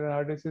in congenital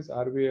heart disease,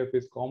 RVF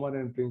is common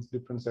and brings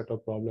different set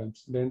of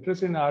problems. The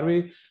interest in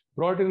RV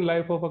brought in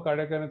life of a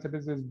cardiac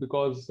anesthetist is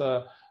because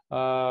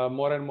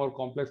more and more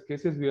complex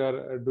cases we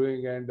are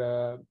doing and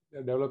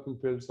developing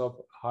fields of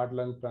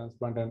heart-lung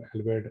transplant and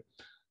LVAD.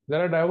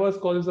 There are diverse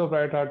causes of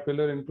right heart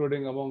failure,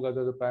 including, among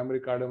others, the primary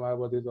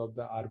cardiomyopathies of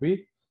the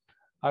RV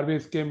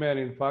ischemia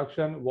and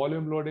infarction,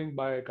 volume loading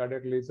by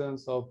cardiac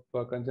lesions of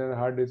congenital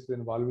heart disease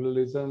and valvular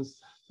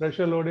lesions,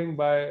 pressure loading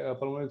by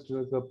pulmonary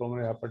stenosis or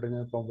pulmonary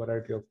hypertension from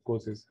variety of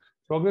causes.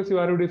 Progressive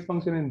RV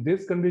dysfunction in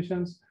these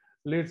conditions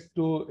leads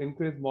to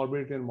increased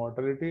morbidity and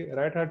mortality.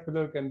 Right heart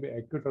failure can be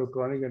acute or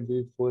chronic and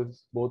we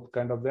both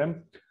kind of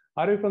them.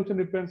 RV function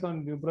depends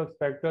on numerous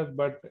factors,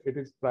 but it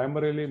is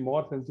primarily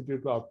more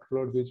sensitive to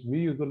afterload, which we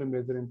usually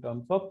measure in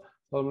terms of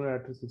pulmonary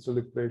artery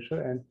systolic pressure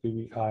and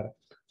PVR.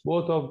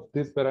 Both of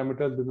these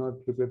parameters do not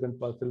represent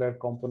postulated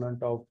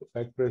component of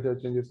back pressure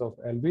changes of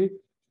LV.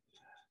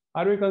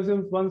 RV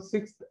consumes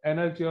 1/6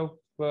 energy of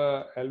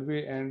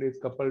LV and is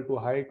coupled to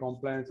high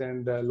compliance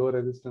and low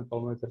resistance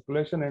pulmonary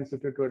circulation and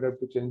suited to adapt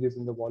to changes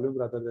in the volume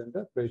rather than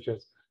the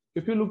pressures.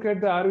 If you look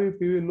at the RV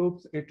PV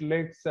loops, it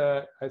lacks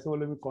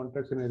isovolemic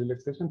contraction and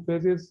relaxation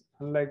phases,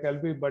 unlike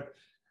LV, but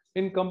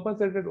in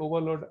compensated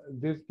overload,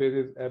 this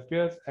phases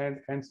appears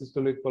and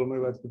systolic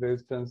pulmonary vascular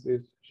resistance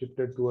is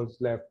shifted towards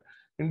left.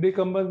 In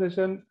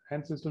decompensation,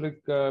 end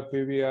systolic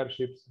PVR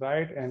shifts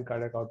right and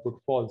cardiac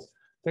output falls.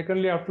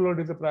 Secondly, afterload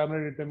is a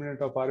primary determinant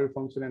of RV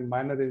function, and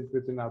minor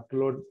increase in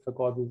afterload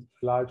causes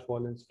large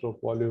fall in stroke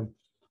volume.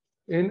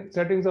 In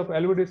settings of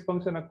LV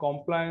dysfunction, a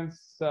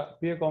compliance,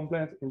 PA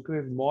compliance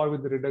increase more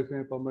with the reduction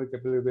in pulmonary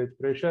capillary wedge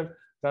pressure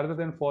rather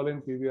than fall in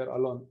PVR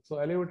alone. So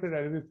elevated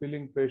LV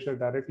filling pressure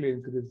directly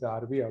increases the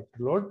RV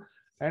afterload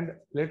and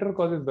later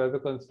causes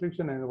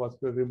vasoconstriction and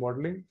vascular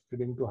remodeling,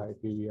 leading to high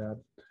PVR.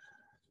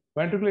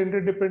 Ventricular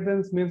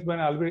interdependence means when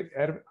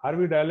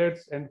RV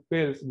dilates and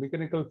fails,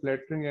 mechanical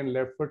flattering and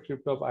leftward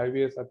shift of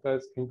IVS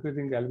occurs,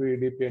 increasing LV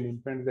EDP and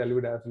impedes the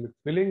LV diastolic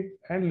filling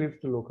and leads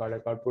to low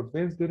cardiac output.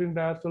 Means during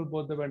diastole,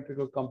 both the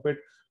ventricles compete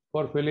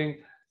for filling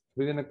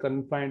within a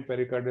confined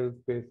pericardial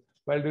space,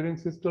 while during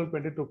systole,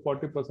 20 to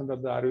 40%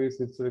 of the RV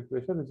systolic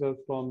pressure results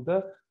from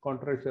the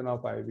contraction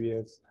of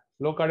IVS.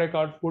 Low cardiac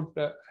output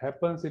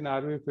happens in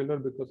RV failure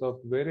because of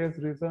various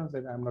reasons,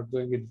 and I'm not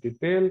going in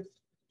detail.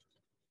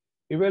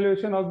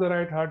 Evaluation of the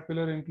right heart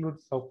failure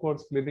includes, of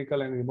course,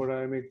 clinical and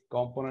hemodynamic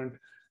component,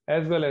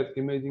 as well as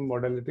imaging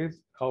modalities,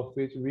 of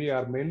which we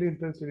are mainly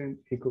interested in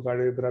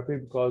echocardiography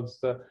because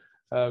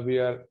we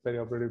are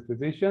perioperative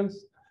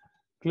physicians.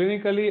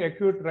 Clinically,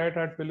 acute right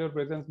heart failure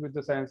presents with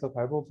the signs of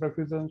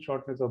hypoperfusion,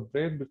 shortness of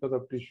breath because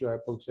of tissue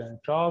hypoxia and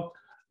shock,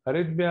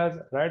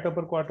 arrhythmias, right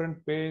upper quadrant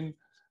pain,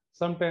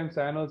 sometimes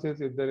cyanosis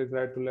if there is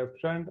right to left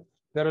shunt.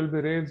 There will be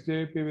raised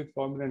JP with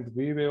prominent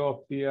V wave of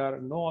TR.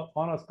 No,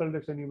 on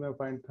auscultation, you may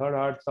find third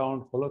heart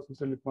sound, hollow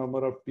systolic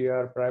murmur of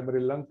TR, primary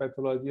lung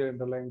pathology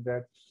underlying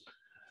that.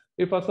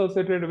 If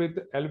associated with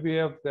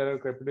LVF, there are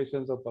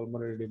crepitations of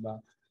pulmonary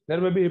edema.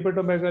 There may be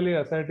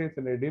hepatomegaly, ascites,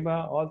 and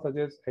edema, all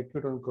suggest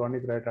acute and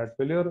chronic right heart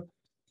failure.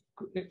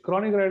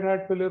 Chronic right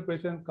heart failure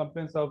patient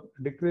complains of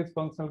decreased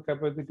functional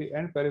capacity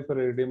and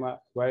peripheral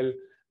edema, while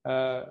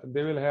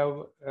they will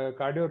have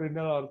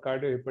cardiorenal or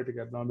cardiohepatic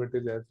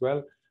abnormalities as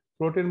well.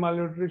 Protein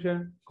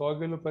malnutrition,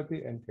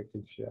 coagulopathy, and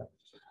cachexia.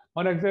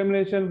 On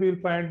examination, we will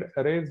find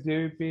raised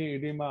JVP,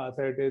 edema,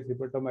 ascites,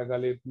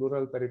 hepatomegaly,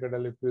 pleural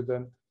pericardial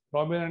effusion,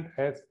 prominent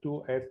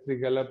S2,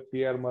 S3 gallop,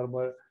 PR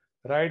murmur,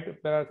 right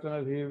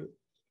parasternal heave,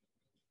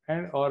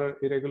 and or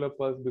irregular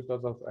pulse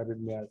because of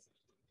arrhythmias.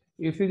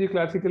 ECG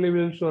classically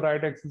will show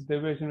right axis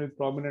deviation with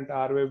prominent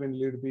R wave in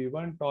lead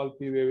B1, tall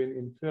P wave in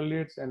inferior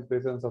leads, and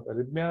presence of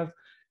arrhythmias.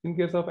 In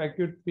case of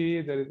acute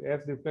P, there is S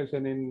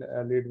deflection in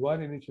lead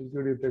 1, initial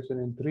Q deflection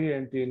in 3,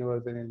 and T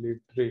inversion in lead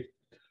 3.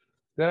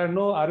 There are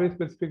no RV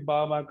specific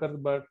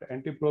biomarkers, but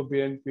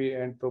anti-proBNP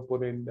and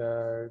troponin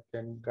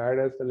can guide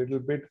us a little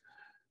bit.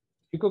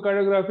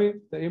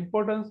 Echocardiography, the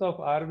importance of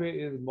RV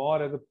is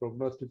more as a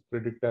prognostic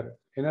predictor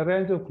in a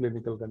range of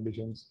clinical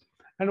conditions.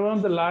 And one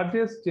of the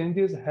largest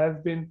changes has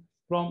been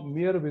from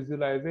mere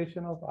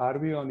visualization of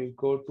RV on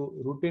echo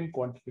to routine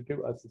quantitative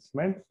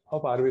assessment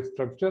of RV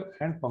structure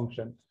and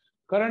function.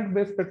 Current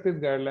best practice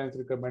guidelines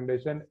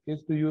recommendation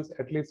is to use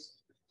at least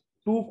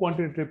 2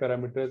 quantitative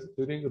parameters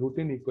during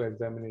routine echo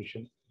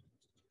examination.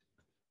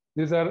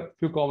 These are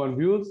few common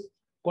views.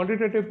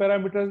 Quantitative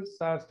parameters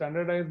are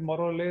standardized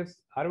more or less.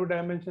 RV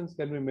dimensions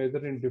can be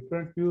measured in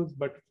different views,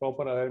 but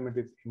proper alignment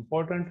is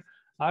important.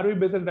 RV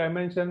basal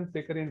dimension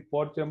taken in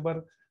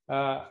 4-chamber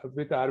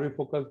with RV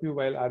focus view,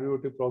 while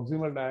RVOT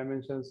proximal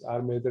dimensions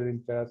are measured in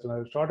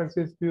parasternal short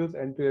axis views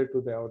anterior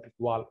to the aortic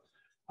wall.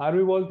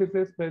 RV wall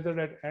thickness measured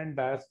at end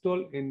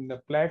diastole in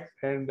the plaques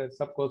and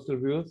subcostal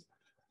views.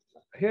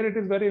 Here it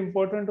is very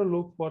important to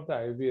look for the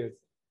IVS.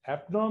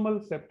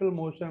 Abnormal septal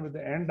motion with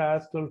the end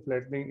diastole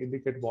flattening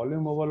indicate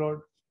volume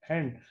overload,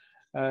 and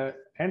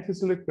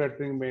systolic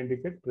flattening may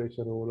indicate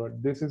pressure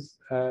overload. This is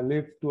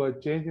leads to a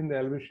change in the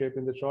LV shape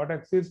in the short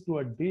axis to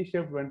a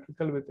D-shaped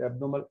ventricle with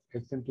abnormal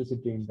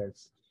eccentricity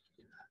index.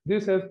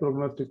 This has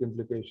prognostic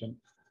implication.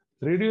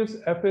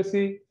 Reduced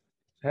FAC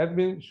has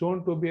been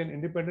shown to be an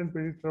independent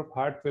predictor of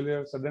heart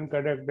failure, sudden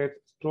cardiac death,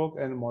 stroke,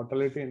 and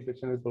mortality in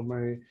patients with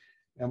pulmonary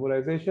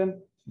embolization.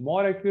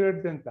 More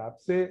accurate than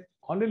TAPSE.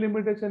 Only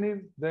limitation is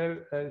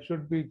there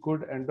should be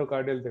good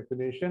endocardial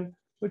definition,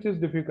 which is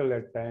difficult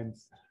at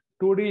times.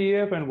 2D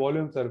EF and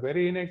volumes are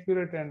very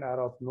inaccurate and are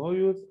of no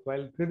use,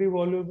 while 3D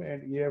volume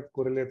and EF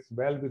correlates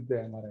well with the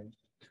MRI.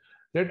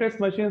 Latest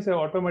machines have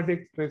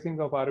automatic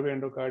tracing of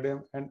RV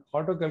endocardium and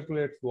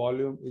auto-calculates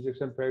volume,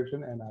 ejection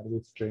fraction, and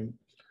RV strain.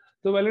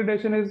 The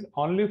validation is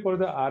only for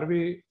the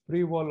RV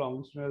free wall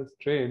longitudinal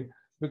strain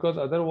because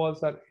other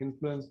walls are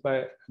influenced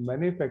by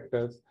many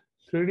factors.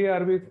 3D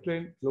RV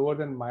strain lower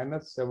than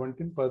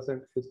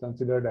 -17% is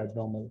considered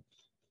abnormal.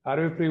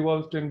 RV free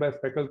wall strain by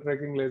speckle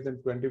tracking less than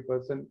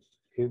 20%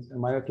 is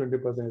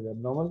 -20% is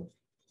abnormal.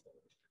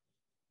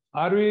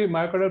 RV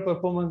myocardial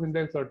performance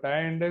index or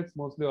TI index,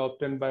 mostly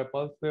obtained by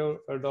pulse wave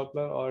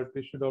Doppler or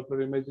tissue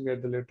Doppler imaging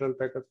at the lateral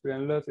tricuspid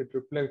annulus. It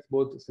reflects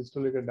both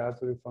systolic and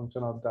diastolic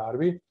function of the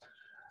RV.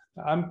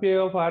 MPA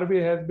of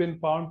RV has been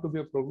found to be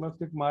a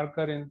prognostic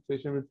marker in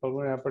patients with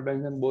pulmonary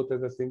hypertension, both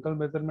as a single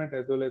measurement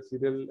as well as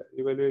serial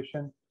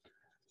evaluation.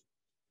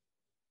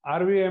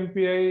 RV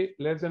MPI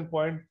less than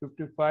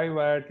 0.55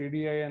 via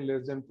TDI and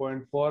less than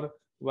 0.4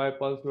 via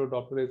pulse flow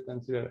Doppler is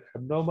considered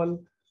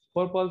abnormal.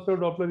 For pulse flow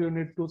Doppler, you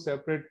need 2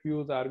 separate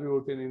views,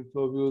 RVOT and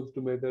inflow views,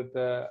 to measure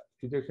the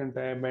ejection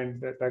time and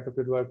the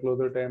tricuspid valve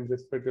closure time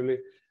respectively.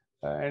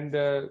 and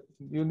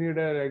you need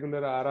a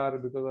regular RR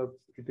because of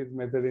it is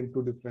measured in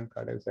 2 different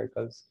cardiac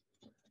cycles.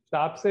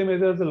 TAPSE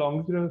measures the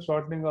longitudinal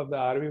shortening of the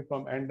RV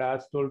from end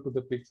diastole to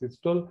the peak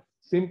systole,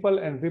 simple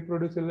and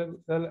reproducible,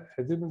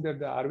 assuming that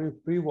the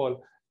RV free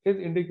wall is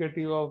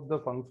indicative of the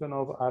function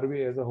of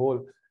RV as a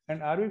whole.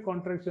 And RV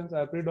contractions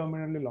are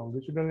predominantly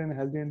longitudinal in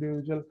healthy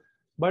individual,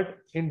 but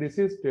in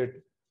disease state,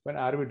 when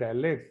RV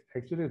dilates,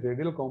 actually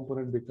radial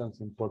component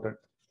becomes important.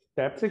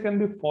 TAPSE can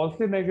be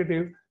falsely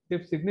negative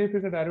if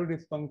significant RV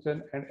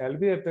dysfunction and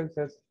LV apex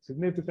has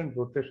significant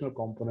rotational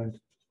component.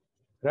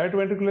 Right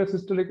ventricular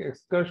systolic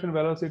excursion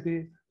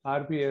velocity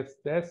RPS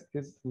test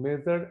is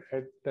measured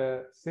at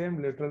the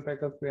same lateral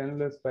tricuspid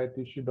annulus by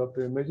tissue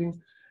Doppler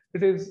imaging.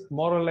 It is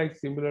more or like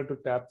similar to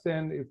TAPSE,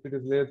 and if it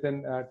is less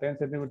than 10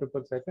 centimeter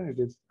per second, it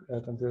is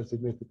considered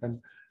significant.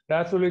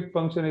 Diastolic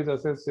function is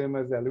assessed same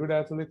as the LV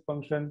diastolic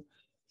function.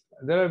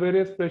 There are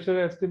various pressure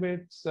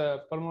estimates.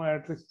 Pulmonary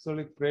artery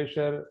systolic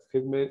pressure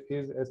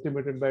is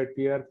estimated by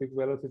TR peak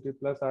velocity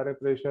plus RA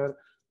pressure.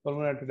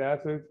 Pulmonary artery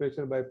diastolic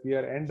pressure by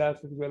PR and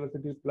diastolic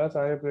velocity plus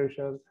RA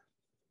pressure.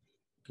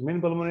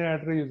 Mean pulmonary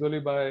artery usually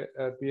by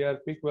PR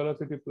peak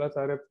velocity plus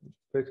RA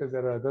pressure.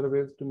 There are other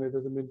ways to measure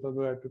the mean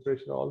pulmonary artery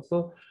pressure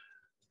also.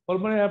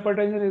 Pulmonary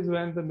hypertension is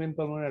when the mean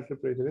pulmonary artery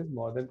pressure is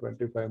more than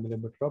 25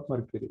 millimeter of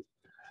mercury.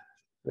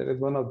 That is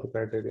one of the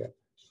criteria.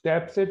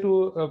 TAPSE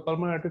to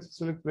pulmonary artery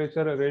systolic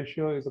pressure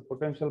ratio is a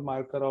potential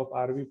marker of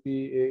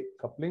RVPA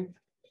coupling.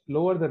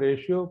 Lower the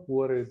ratio,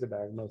 poorer is the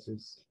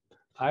diagnosis.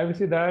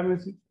 IVC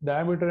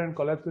diameter and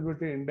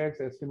collapsibility index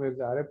estimates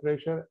the RA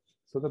pressure,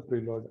 so the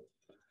preload.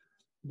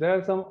 There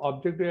are some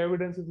objective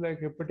evidences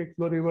like hepatic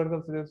flow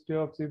reversal suggestive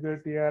of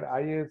severe TR,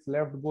 IS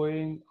left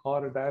bowing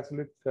or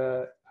diastolic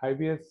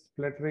IVS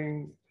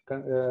fluttering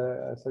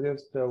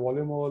suggests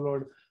volume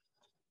overload.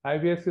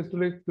 IVS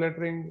systolic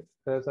fluttering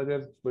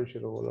suggests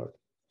pressure overload.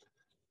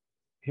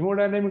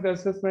 Hemodynamic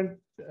assessment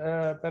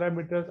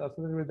parameters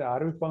associated with the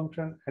RV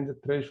function and the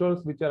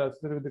thresholds which are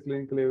associated with the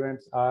clinical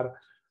events are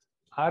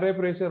RA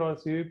pressure or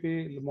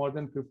CVP more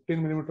than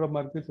 15 millimeter of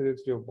mercury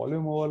suggestive of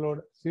volume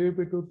overload.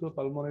 CVP to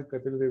pulmonary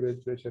capillary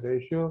wedge pressure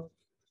ratio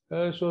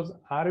shows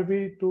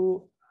RV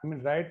to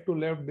right to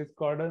left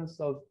discordance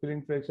of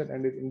filling pressure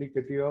and is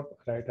indicative of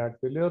right heart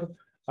failure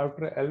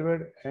after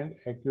elevated and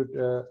acute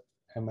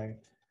MI.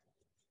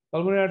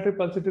 Pulmonary artery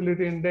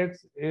pulsatility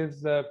index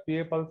is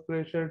PA pulse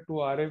pressure to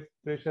RA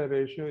pressure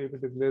ratio. If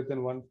it is less than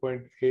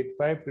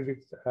 1.85,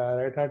 predicts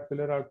right heart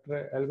failure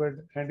after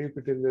elevated, and if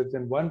it is less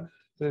than 1,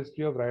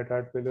 suggestive of right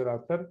heart failure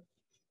after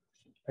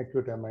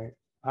acute MI.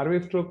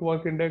 RV stroke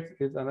work index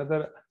is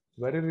another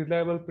very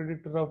reliable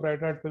predictor of right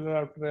heart failure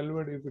after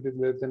elevated. If it is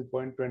less than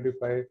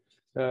 0.25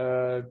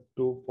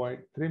 to 0.3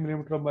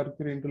 millimeter of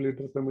mercury into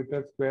liter per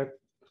meter square.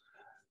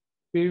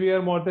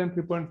 PVR more than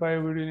 3.5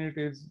 VD unit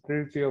is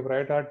predictive of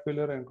right heart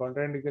failure and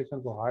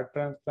contraindication for heart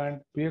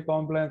transplant. PA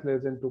compliance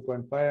less than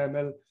 2.5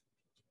 ml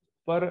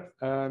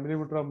per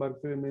millimeter of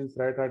mercury means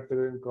right heart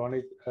failure in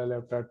chronic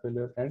left heart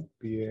failure and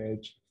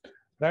PAH.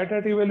 Right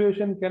heart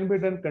evaluation can be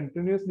done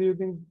continuously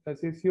using a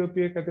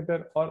CCOPA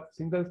catheter or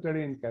single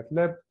study in cath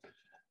lab.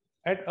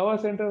 At our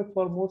center,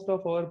 for most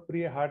of our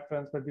pre-heart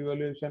transplant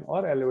evaluation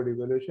or LVAD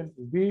evaluation,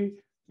 we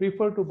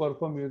prefer to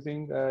perform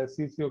using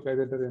CCO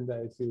catheter in the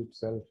ICU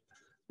itself.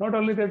 Not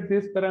only that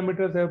these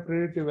parameters have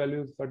predictive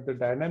values, but the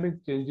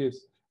dynamic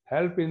changes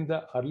help in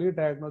the early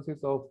diagnosis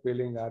of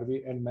failing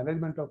RV and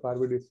management of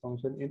RV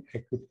dysfunction in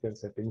acute care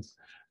settings,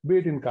 be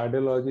it in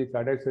cardiology,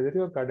 cardiac surgery,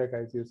 or cardiac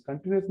ICUs.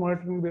 Continuous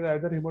monitoring with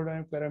either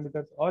hemodynamic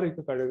parameters or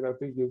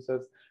echocardiography gives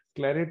us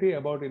clarity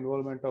about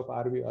involvement of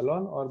RV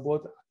alone or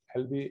both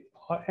LV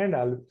and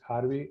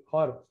RV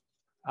or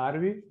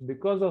RV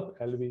because of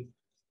LV,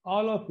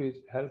 all of which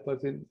help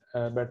us in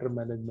better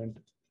management.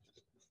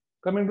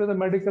 Coming to the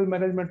medical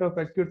management of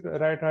acute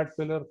right heart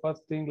failure,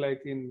 first thing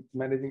like in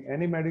managing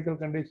any medical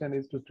condition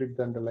is to treat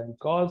the underlying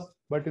cause.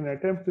 But in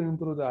attempt to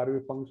improve the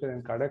RV function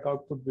and cardiac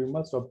output, we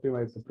must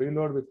optimize the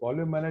preload with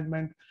volume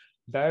management,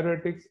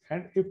 diuretics,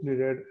 and if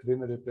needed,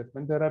 renal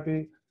replacement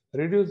therapy,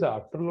 reduce the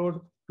afterload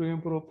to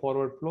improve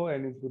forward flow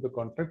and improve the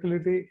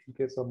contractility in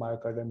case of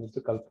myocardium is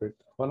the culprit.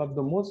 One of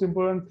the most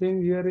important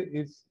thing here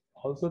is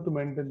also to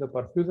maintain the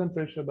perfusion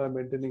pressure by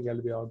maintaining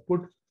LV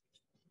output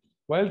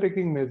while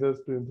taking measures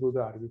to improve the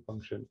RV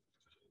function.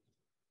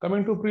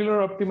 Coming to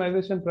preload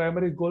optimization,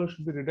 primary goal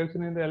should be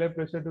reduction in the LV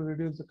pressure to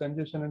reduce the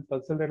congestion and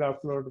pulsal rate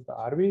afterload of the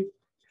RV.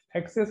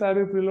 Excess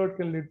RV preload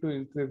can lead to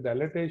increased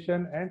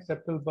dilatation and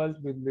septal bulge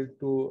will lead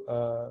to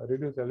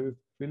reduced LV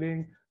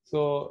filling,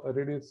 so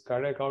reduce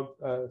cardiac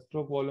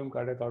stroke volume,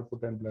 cardiac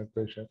output, and blood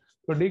pressure.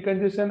 So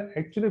decongestion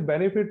actually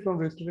benefit from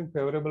restoring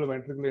favorable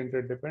ventricular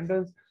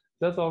interdependence,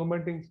 thus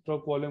augmenting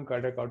stroke volume,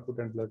 cardiac output,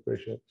 and blood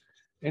pressure.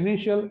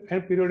 Initial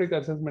and periodic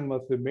assessment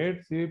must be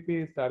made.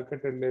 CVP is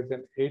targeted less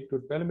than 8 to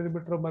 12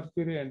 millimeter of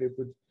mercury, and if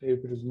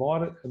it is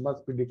more, it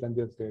must be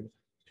decongested.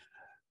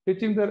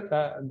 Teaching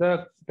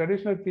the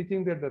traditional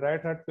teaching that the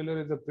right heart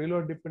failure is a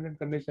preload dependent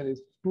condition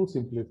is too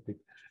simplistic.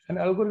 An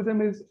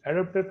algorithm is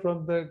adapted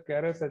from the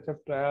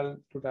CARES-HF trial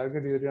to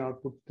target urea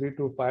output 3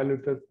 to 5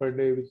 liters per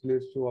day, which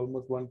leads to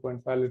almost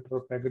 1.5 liter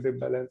of negative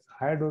balance.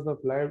 High dose of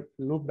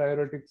loop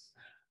diuretics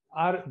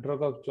are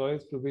drug of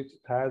choice, to which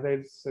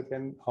thiazides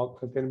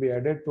can be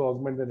added to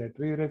augment the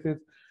natriuresis.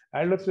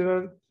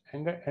 Aldosterone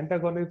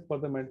antagonists for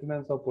the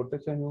maintenance of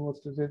potassium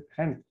homeostasis,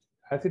 and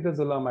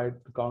acetazolamide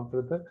to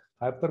counter the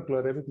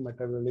hyperchloremic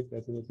metabolic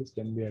acidosis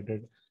can be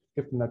added.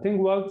 If nothing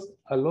works,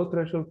 a low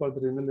threshold for the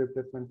renal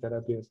replacement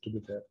therapy has to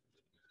be there.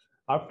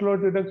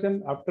 Afterload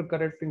reduction, after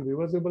correcting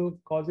reversible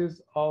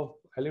causes of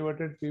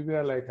elevated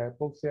PVR like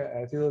hypoxia,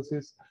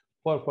 acidosis,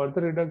 for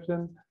further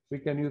reduction, we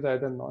can use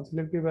either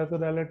non-selective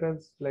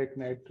vasodilators like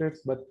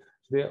nitrates, but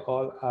they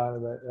all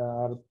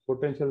are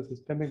potential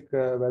systemic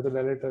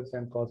vasodilators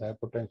and cause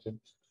hypotension.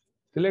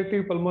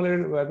 Selective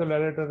pulmonary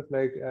vasodilators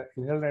like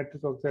inhaled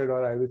nitric oxide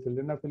or IV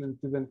sildenafil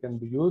infusion can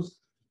be used.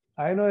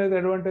 I know the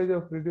advantage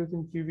of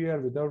reducing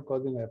PVR without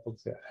causing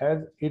hypoxia,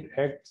 as it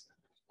acts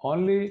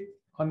only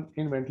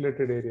in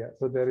ventilated area.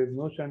 So there is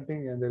no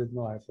shunting and there is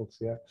no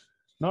hypoxia.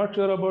 Not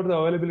sure about the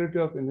availability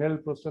of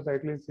inhaled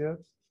prostacyclins here.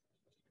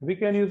 We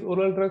can use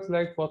oral drugs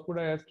like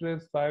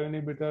phosphodiesterase 5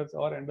 inhibitors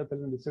or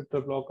endothelin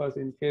receptor blockers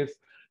in case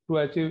to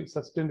achieve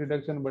sustained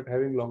reduction but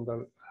having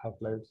longer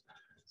half-lives.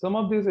 Some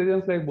of these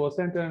agents like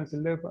bosentan and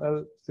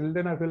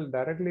sildenafil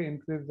directly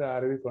increase the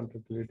RV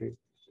contractility.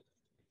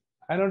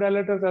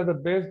 Inodilators are the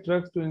best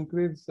drugs to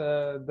increase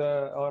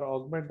or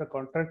augment the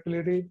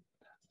contractility.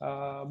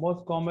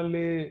 Most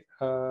commonly,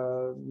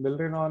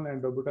 milrinone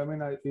and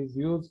dobutamine is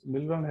used.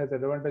 Milrinone has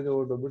advantage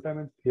over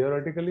dobutamine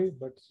theoretically,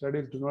 but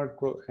studies do not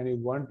show any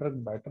one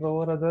drug better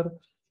over other.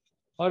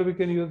 Or we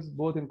can use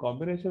both in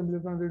combination.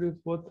 Milrinone reduce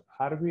both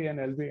RV and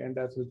LV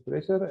end-diastolic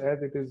pressure,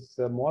 as it is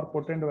a more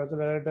potent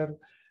vasodilator.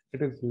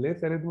 It is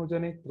less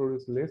arrhythmogenic,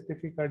 produces less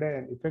tachycardia,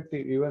 and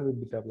effective even with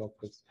beta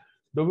blockers.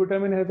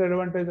 Dobutamine has the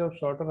advantage of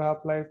shorter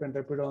half-life and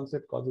rapid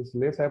onset, causes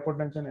less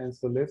hypotension and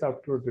so less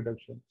afterload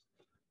reduction.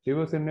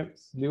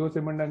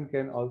 Levosimendan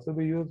can also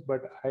be used,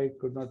 but I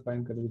could not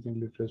find convincing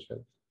literature.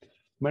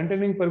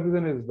 Maintaining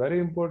perfusion is very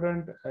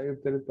important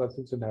if there is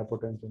persistent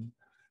hypotension.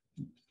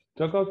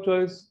 Drug of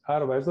choice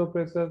are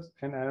vasopressors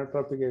and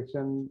inotropic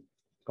action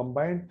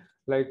combined,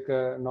 like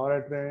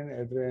noradrenaline,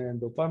 adrenaline,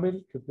 and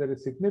dopamine. If there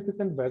is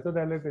significant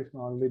vasodilatation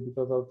only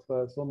because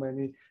of so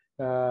many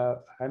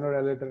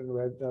inodilator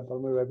and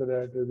pulmonary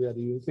vasodilator we are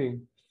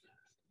using,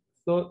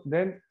 so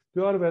then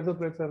pure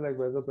vasopressor like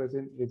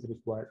vasopressin is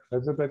required.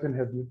 Vasopressin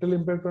has little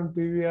impact on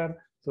PVR,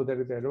 so there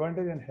is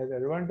advantage and has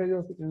advantage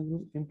of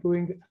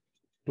improving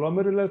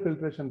glomerular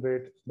filtration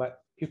rate by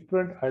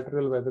efferent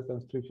arterial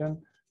vasoconstriction,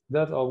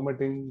 thus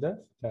augmenting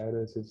the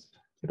diuresis.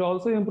 It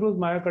also improves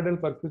myocardial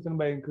perfusion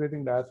by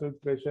increasing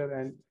diastolic pressure,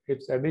 and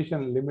its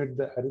addition limits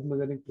the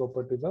arrhythmogenic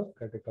properties of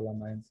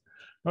catecholamines.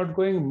 Not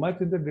going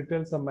much in the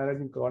details of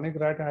managing chronic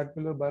right heart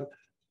failure, but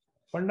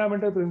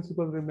fundamental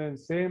principles remain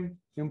same: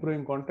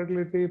 improving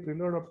contractility,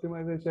 preload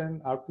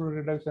optimization, afterload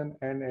reduction,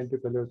 and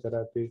anti-failure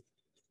therapy.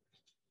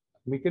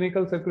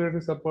 Mechanical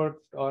circulatory support,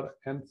 or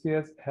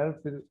MCS,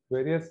 helps with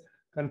various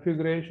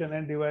configuration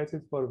and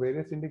devices for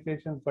various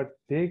indications, but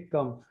they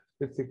come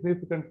with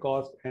significant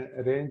cost and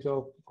a range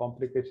of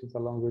complications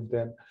along with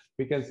them.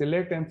 We can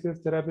select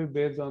MCS therapy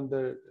based on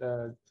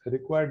the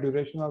required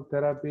duration of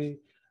therapy,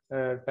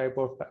 type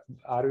of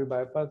RV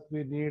bypass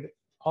we need,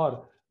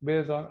 or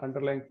based on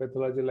underlying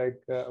pathology,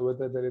 like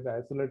whether there is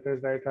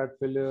isolated right heart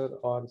failure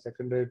or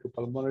secondary to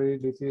pulmonary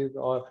disease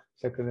or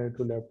secondary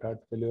to left heart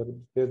failure.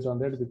 Based on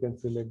that, we can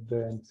select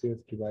the MCS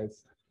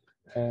device.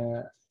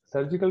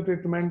 Surgical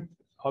treatment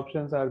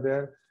options are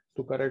there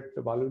to correct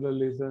valvular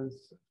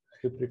lesions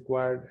if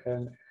required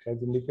and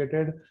as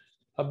indicated.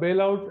 A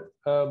bailout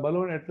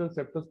balloon atrial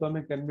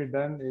septostomy can be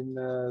done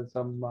in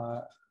some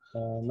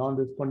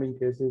non-responding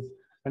cases,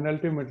 and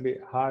ultimately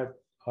heart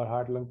or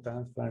heart-lung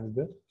transplant is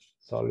the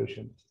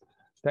solution.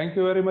 Thank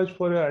you very much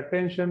for your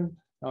attention.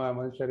 Now I'm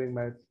unsharing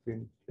my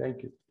screen.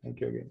 Thank you. Thank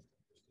you again.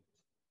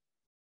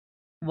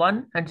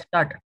 One and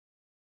start.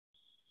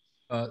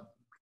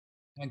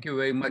 Thank you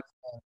very much,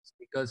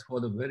 speakers,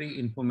 for the very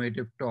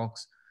informative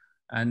talks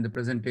and the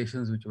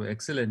presentations, which were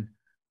excellent.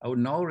 I would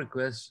now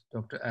request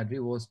Dr. Adri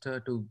Worster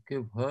to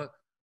give her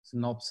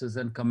synopsis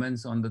and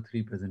comments on the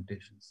three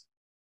presentations.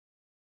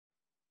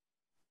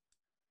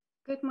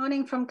 Good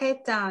morning from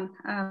Cape Town.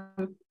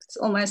 It's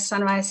almost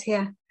sunrise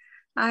here.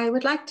 I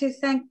would like to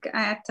thank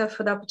IACTA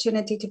for the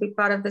opportunity to be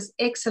part of this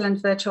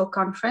excellent virtual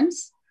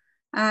conference.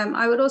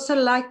 I would also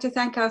like to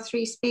thank our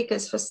three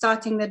speakers for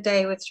starting the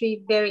day with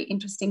three very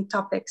interesting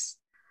topics.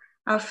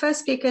 Our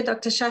first speaker,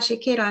 Dr.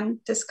 Shashi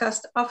Kiran,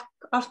 discussed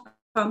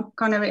off-pump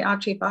coronary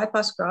artery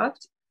bypass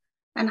graft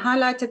and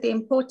highlighted the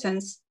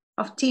importance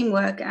of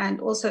teamwork and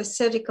also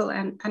surgical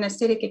and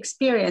anesthetic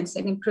experience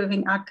in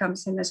improving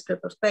outcomes in this group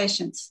of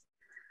patients.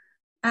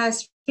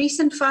 As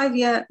recent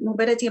 5-year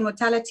morbidity and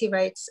mortality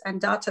rates and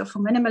data for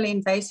minimally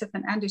invasive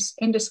and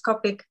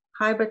endoscopic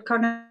hybrid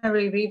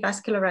coronary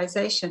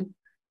revascularization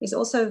is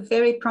also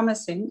very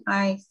promising.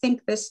 I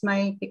think this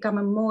may become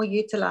a more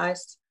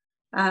utilized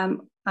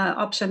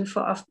option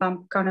for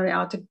off-pump coronary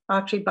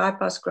artery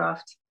bypass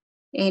graft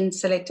in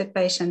selected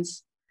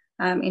patients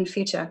in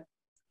future.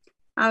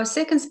 Our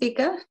second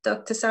speaker,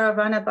 Dr.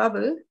 Saravana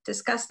Babu,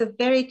 discussed the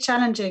very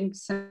challenging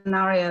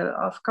scenario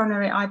of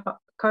coronary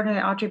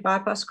artery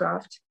bypass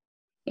graft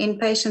in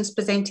patients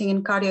presenting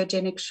in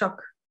cardiogenic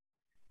shock.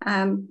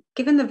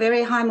 Given the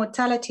very high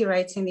mortality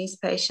rates in these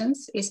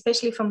patients,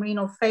 especially from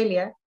renal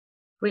failure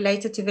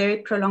related to very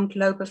prolonged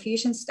low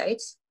perfusion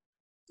states,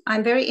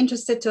 I'm very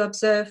interested to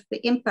observe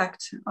the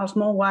impact of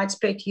more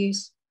widespread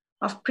use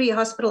of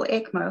pre-hospital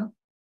ECMO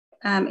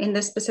in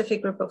this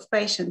specific group of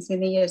patients in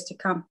the years to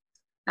come,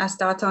 as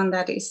data on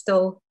that is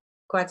still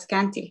quite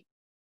scanty.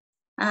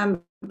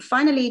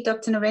 Finally,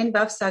 Dr. Naren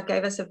Bavsa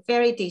gave us a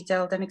very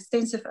detailed and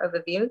extensive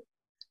overview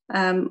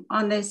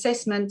on the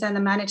assessment and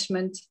the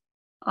management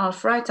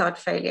of right heart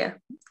failure.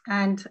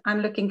 And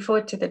I'm looking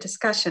forward to the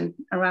discussion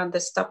around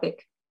this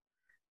topic.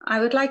 I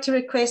would like to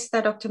request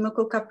that Dr.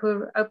 Mukul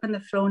Kapoor open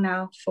the floor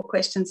now for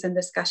questions and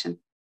discussion.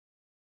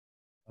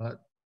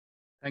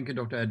 Thank you,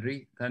 Dr.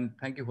 Adri, and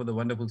thank you for the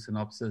wonderful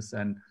synopsis.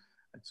 And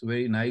it's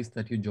very nice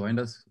that you joined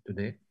us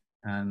today.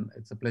 And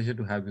it's a pleasure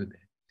to have you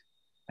there.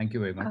 Thank you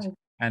very much.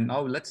 And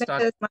now let's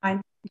start.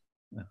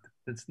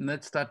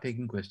 Let's start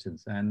taking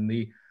questions. And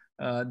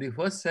the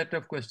first set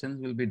of questions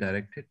will be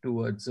directed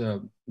towards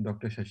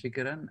Dr.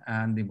 Shashikiran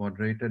and the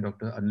moderator,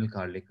 Dr. Anil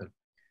Karlekar.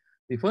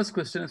 The first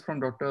question is from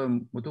Dr.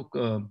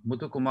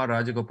 Muthukumar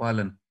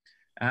Rajagopalan.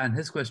 And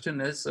his question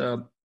is,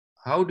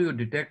 how do you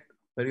detect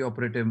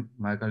perioperative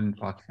myocardial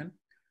infarction?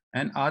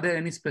 And are there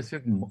any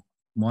specific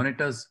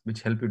monitors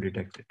which help you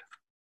detect it?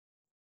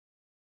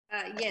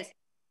 Yes.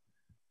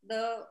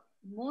 The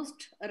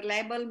most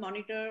reliable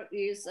monitor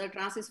is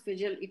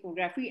transesophageal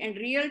echography, and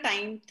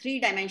real-time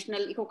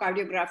 3-dimensional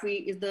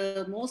echocardiography is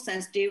the most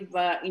sensitive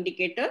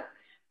indicator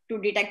to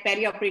detect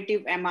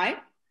perioperative MI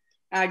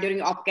during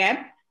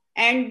OPCAB.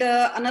 And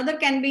another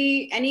can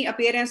be any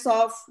appearance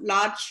of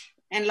large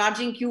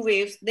enlarging Q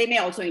waves. They may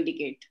also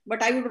indicate,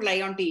 but I would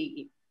rely on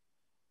TEE.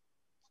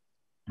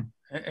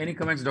 Any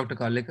comments, Dr.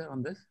 Karlekar,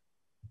 on this?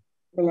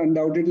 Well,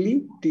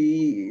 undoubtedly,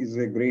 TEE is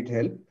a great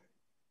help.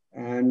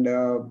 And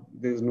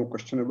there's no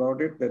question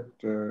about it that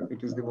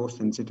it is the most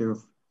sensitive,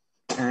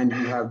 and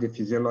you have the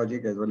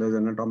physiologic as well as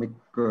anatomic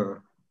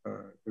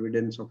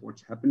evidence of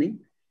what's happening.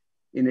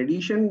 In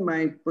addition,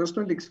 my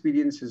personal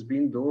experience has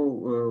been,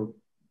 though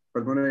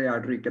pulmonary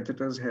artery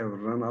catheters have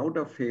run out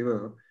of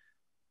favor,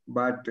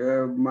 but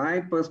my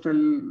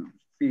personal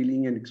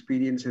feeling and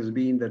experience has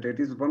been that it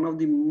is one of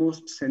the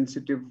most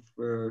sensitive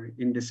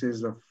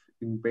indices of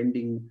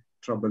impending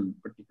trouble,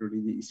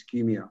 particularly the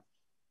ischemia.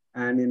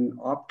 And in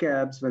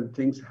OPCABs, when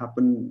things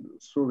happen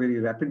so very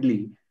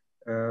rapidly,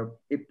 a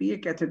PA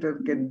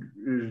catheter can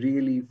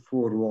really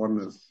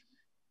forewarn us.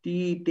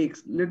 TE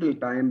takes little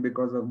time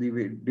because of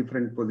the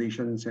different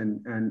positions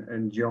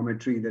and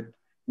geometry that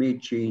may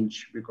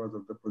change because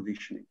of the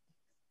positioning.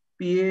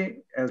 PA,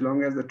 as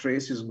long as the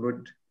trace is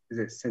good, is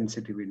a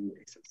sensitive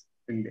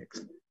index.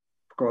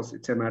 Of course,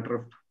 it's a matter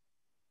of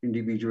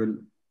individual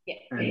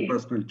and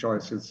personal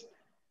choices.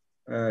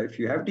 If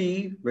you have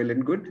TE, well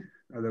and good.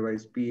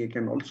 Otherwise, PA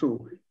can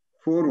also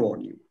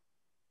forewarn you.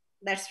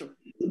 That's true.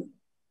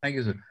 Thank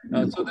you, sir.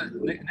 So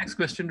the next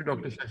question to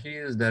Dr.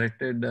 Shashi is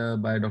directed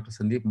by Dr.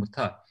 Sandeep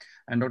Mutha.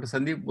 And Dr.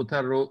 Sandeep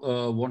Mutha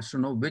wants to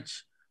know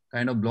which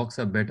kind of blocks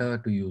are better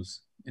to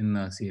use in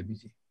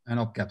CABG and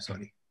OPCAB,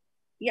 sorry.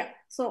 Yeah,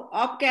 so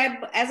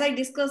OPCAB, as I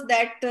discussed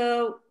that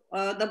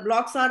the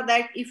blocks are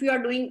that if you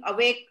are doing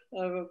awake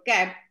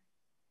OPCAB,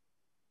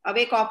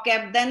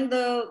 then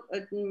the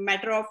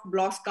matter of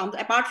blocks comes.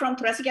 Apart from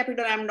thoracic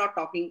epidural, I'm not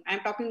talking. I'm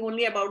talking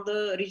only about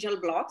the regional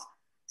blocks.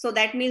 So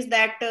that means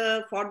that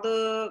for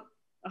the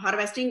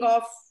harvesting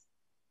of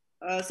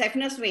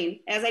saphenous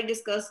vein, as I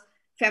discussed,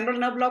 femoral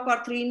nerve block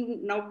or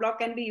 3-nerve block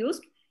can be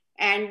used.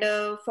 And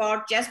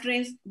for chest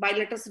drains,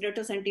 bilateral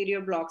serratus anterior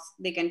blocks,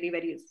 they can be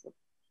very useful.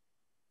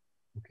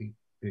 Okay,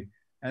 great.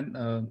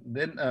 And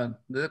then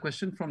there's a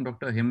question from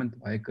Dr. Hemant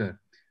Vaikar.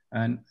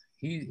 And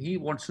he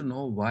wants to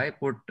know why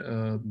put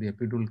the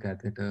epidural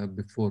catheter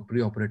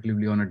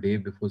preoperatively on a day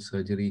before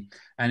surgery.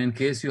 And in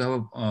case you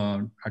have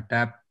a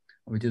tap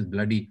which is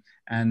bloody,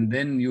 and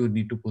then you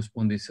need to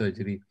postpone the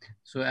surgery.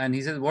 So, and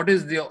he says, what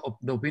is the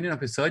opinion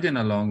of a surgeon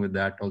along with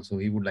that also?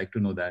 He would like to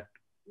know that.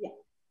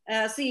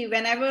 Yeah. See,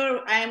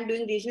 whenever I am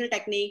doing regional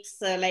techniques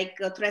like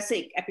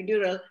thoracic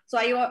epidural, so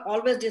I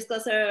always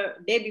discuss a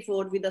day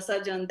before with the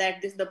surgeon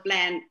that this is the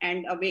plan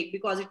and awake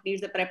because it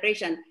needs the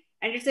preparation.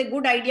 And it's a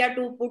good idea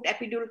to put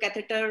epidural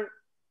catheter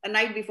a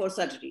night before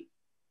surgery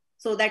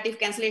so that if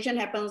cancellation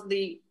happens,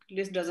 the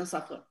list doesn't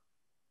suffer.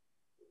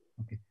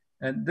 Okay.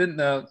 And then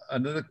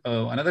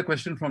another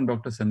question from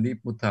Dr.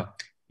 Sandeep Mutha.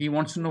 He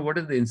wants to know what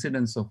is the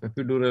incidence of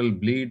epidural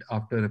bleed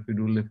after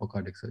epidural for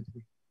cardiac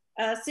surgery?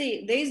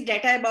 See, there is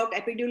data about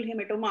epidural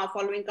hematoma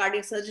following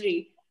cardiac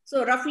surgery.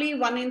 So roughly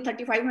 1 in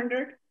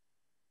 3,500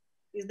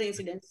 is the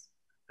incidence.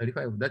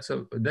 35. That's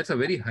a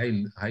very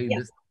high Yeah.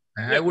 list.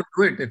 I would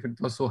do it if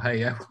it was so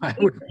high. I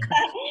would.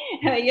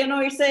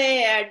 It's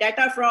a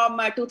data from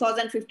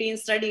 2015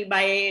 study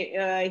by,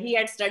 he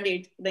had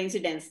studied the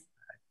incidence.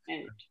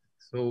 And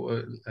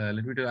so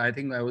let me tell you, I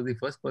think I was the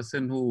first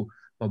person who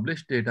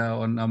published data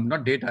on,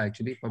 not data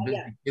actually, published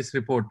this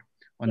report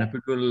on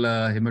epidural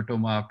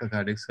hematoma after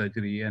cardiac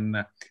surgery. And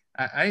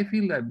I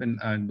feel that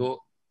though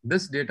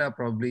this data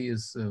probably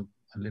is a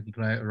little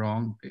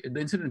wrong, the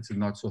incidence is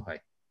not so high.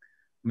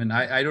 I mean,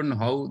 I don't know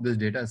how this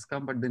data has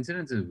come, but the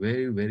incidence is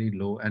very, very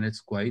low, and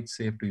it's quite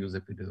safe to use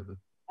epidural.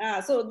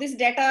 So this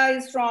data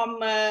is from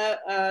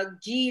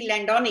G.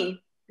 Landoni,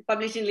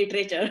 published in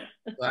literature.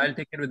 So I'll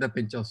take it with a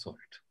pinch of salt.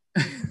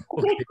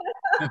 Okay.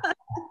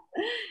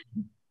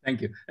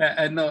 Thank you.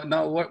 And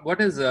now what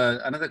is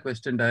another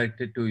question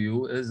directed to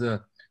you is,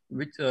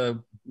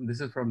 this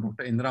is from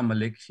Dr. Indra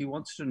Malik. She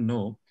wants to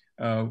know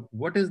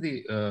what are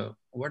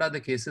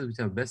the cases which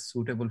are best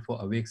suitable for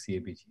awake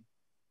CABG?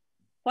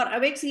 For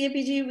awake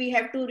CABG, we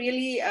have to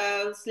really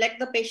select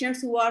the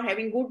patients who are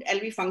having good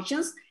LV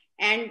functions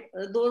and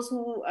those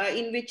who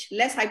in which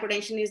less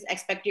hypotension is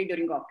expected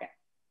during OPCAP.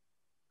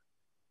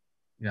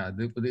 Yeah,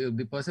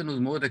 the person who's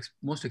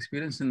most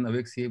experienced in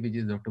awake CABG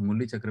is Dr.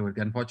 Mulli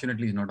Chakravarti.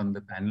 Unfortunately, he's not on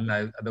the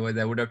panel. Otherwise,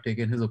 I would have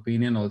taken his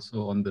opinion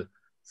also on the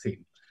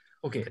same.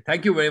 Okay,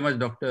 thank you very much,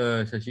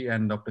 Dr. Shashi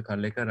and Dr.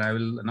 Karlekar. I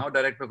will now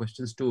direct my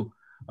questions to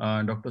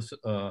Dr.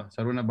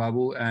 Sarvana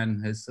Babu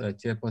and his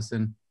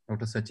chairperson,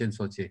 Dr. Sachin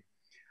Soche.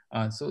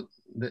 So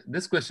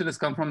this question has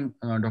come from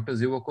Dr.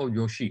 Zivoko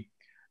Joshi.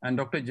 And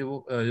Dr.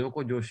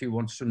 Zivoko Joshi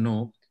wants to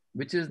know,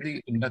 which is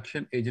the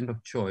induction agent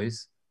of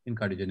choice in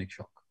cardiogenic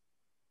shock?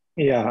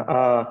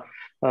 Yeah,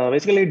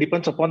 basically it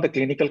depends upon the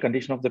clinical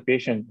condition of the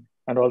patient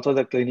and also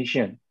the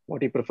clinician,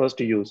 what he prefers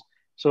to use.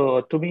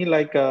 So to me,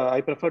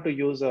 I prefer to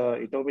use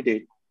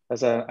etomidate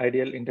as an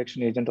ideal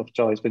induction agent of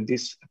choice with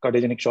these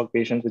cardiogenic shock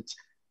patients with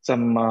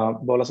some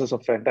boluses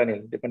of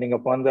fentanyl, depending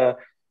upon the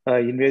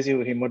invasive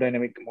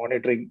hemodynamic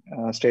monitoring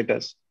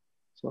status.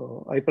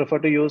 So I prefer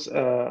to use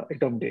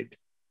etomidate.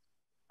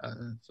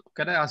 So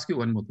can I ask you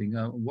one more thing?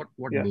 What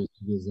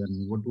dosages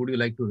and what would you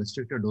like to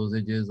restrict your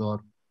dosages,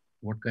 or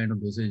what kind of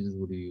dosages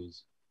would you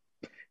use?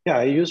 Yeah,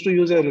 I used to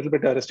use a little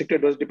bit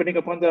restricted dose depending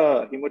upon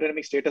the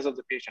hemodynamic status of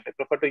the patient. I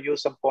prefer to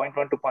use some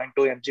 0.1 to 0.2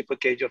 mg per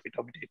kg of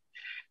etomidate.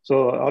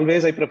 So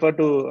always I prefer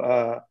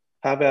to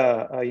have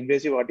a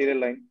invasive arterial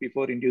line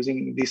before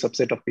inducing the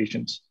subset of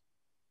patients.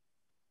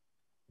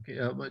 Okay,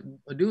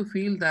 but do you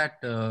feel that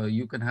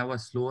you can have a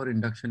slower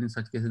induction in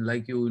such cases,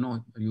 like you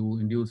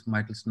induce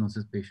mitral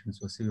stenosis patients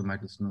or severe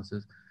mitral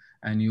stenosis,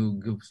 and you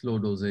give slow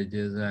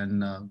dosages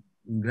and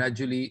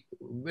gradually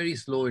very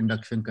slow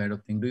induction kind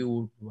of thing? Do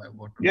you?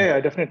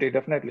 Yeah, definitely.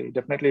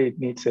 It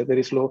needs a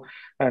very slow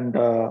and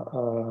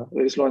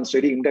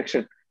steady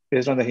induction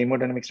based on the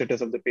hemodynamic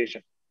status of the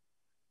patient.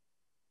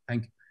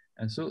 Thank you.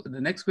 And so the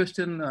next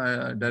question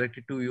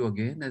directed to you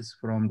again is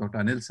from Dr.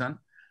 Anil Sant.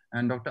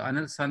 And Dr.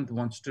 Anil Sant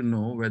wants to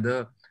know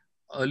whether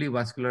early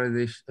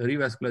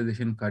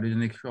revascularization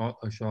cardiogenic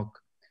shock,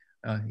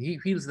 he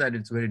feels that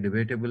it's very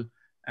debatable,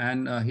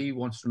 and he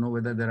wants to know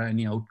whether there are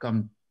any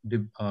outcome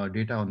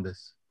data on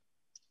this.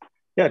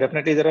 Yeah,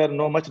 definitely. There are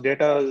no much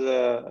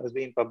data has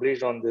been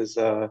published on this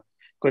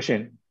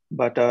question,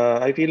 but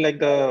I feel like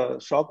the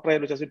shock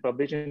trial, which has been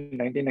published in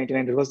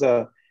 1999, it was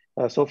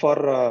so far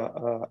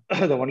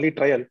the only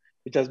trial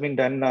which has been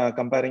done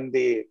comparing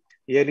the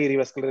yearly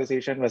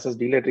revascularization versus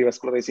delayed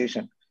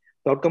revascularization.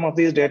 The outcome of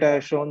these data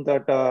has shown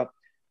that the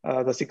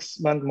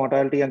 6-month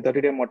mortality and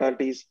 30-day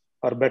mortalities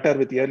are better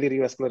with yearly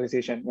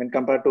revascularization when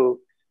compared to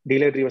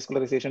delayed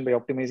revascularization by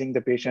optimizing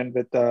the patient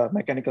with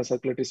mechanical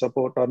circulatory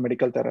support or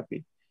medical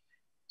therapy.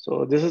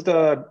 So this is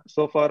the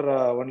so far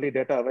only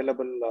data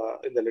available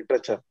in the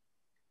literature.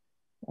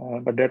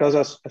 But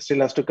data still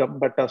has to come.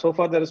 But so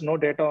far there is no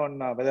data on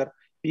whether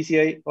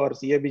PCI or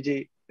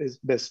CABG is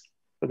best.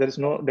 So there is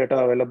no data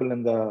available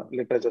in the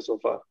literature so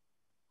far.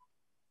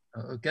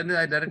 Can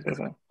I direct this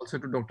also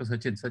to Dr.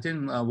 Sachin?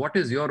 Sachin, what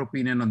is your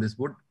opinion on this?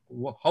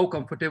 How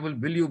comfortable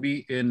will you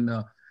be in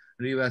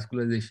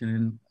revascularization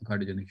in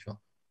cardiogenic shock?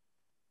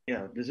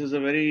 Yeah, this is a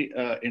very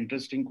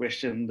interesting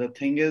question. The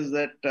thing is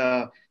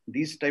that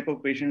these type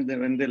of patients,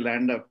 when they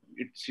land up,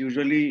 it's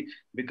usually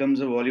becomes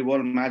a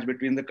volleyball match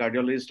between the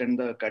cardiologist and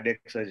the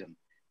cardiac surgeon.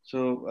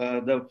 So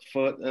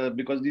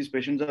because these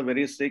patients are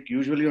very sick,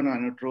 usually on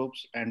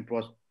inotropes and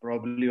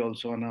probably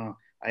also on a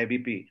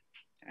IBP.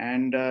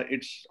 And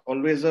it's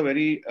always a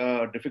very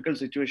difficult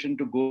situation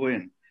to go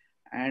in.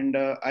 And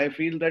I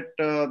feel that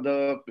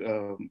the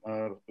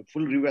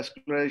full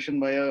revascularization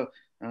by a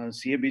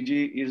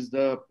CABG is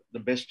the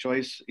best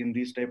choice in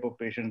these type of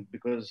patients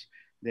because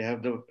they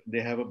have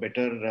a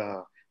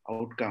better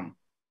outcome.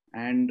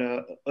 And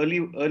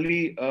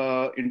early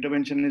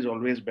intervention is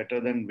always better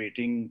than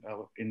waiting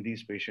in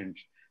these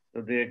patients.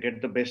 So they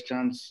get the best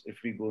chance if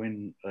we go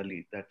in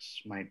early.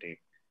 That's my take.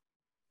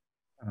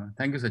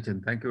 Thank you,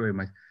 Sachin. Thank you very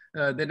much.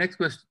 The next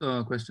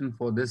question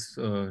for this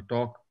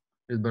talk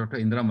is Dr.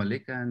 Indra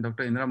Malik, and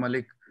Dr. Indra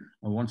Malik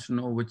wants to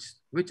know which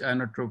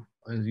inotrope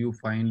you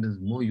find is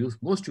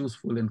most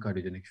useful in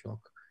cardiogenic shock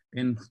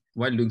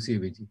while doing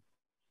CABG.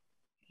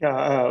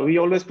 Yeah, we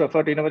always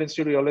prefer, in our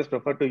institute, we always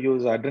prefer to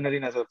use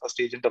adrenaline as a first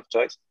agent of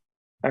choice.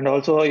 And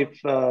also if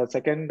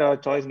second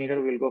choice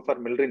needed, we'll go for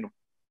milrinone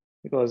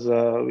because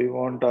we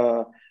want,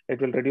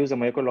 it will reduce the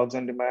myocardial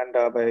oxygen demand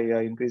by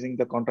increasing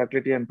the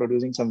contractility and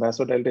producing some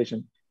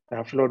vasodilation. The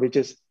afterload, which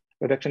is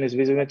reduction is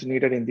very much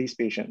needed in these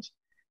patients.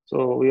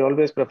 So we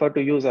always prefer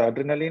to use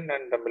adrenaline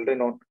and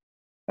milrinone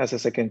as a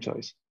second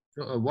choice.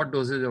 So what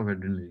dosage of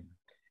adrenaline?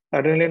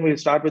 Adrenaline will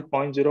start with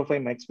 0.05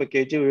 mg per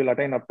kg. We will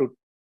attain up to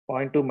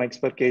 0.2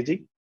 mg per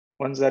kg.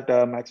 Once that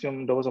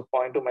maximum dose of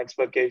 0.2 mg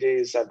per kg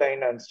is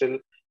attained and still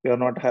we are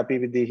not happy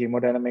with the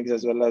hemodynamics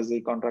as well as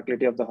the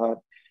contractility of the heart,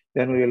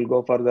 then we will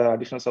go for the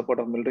additional support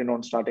of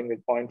milrinone starting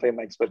with 0.5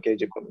 mg per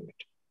kg per minute.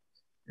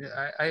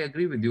 Yeah, I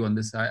agree with you on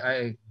this.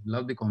 I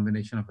love the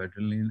combination of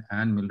adrenaline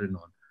and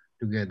milrinone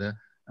together.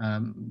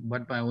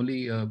 But my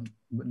only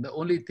the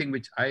only thing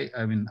which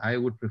I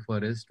would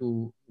prefer is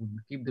to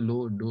keep the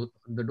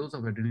dose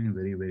of adrenaline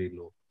very, very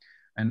low,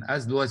 and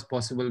as low as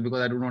possible,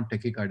 because I do not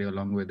tachycardia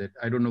along with it.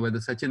 I don't know whether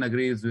Sachin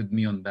agrees with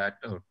me on that.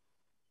 Or...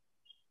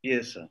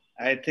 Yes, sir.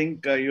 I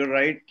think you're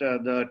right.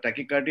 The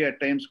tachycardia at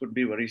times could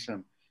be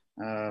worrisome.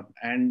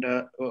 And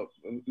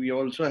we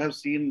also have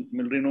seen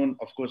milrinone.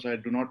 Of course, I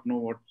do not know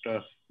what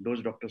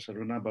dose Dr.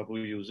 Sarvana Babu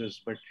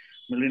uses, but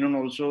milrinone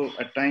also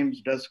at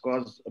times does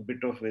cause a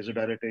bit of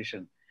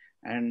vasodilatation.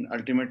 And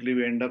ultimately,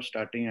 we end up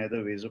starting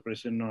either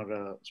vasopressin or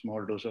a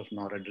small dose of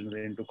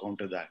noradrenaline to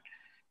counter that.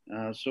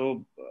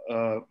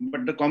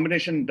 But the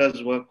combination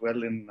does work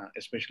well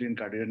especially in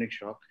cardiogenic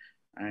shock.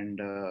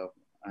 And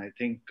I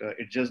think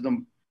it's just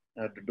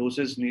the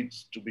doses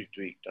needs to be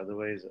tweaked.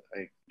 Otherwise,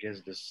 I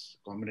guess this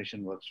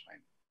combination works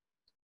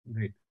fine.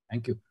 Great,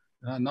 thank you.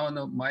 Now,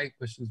 my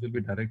questions will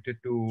be directed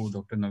to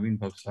Dr. Naveen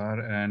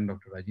Bhavsar and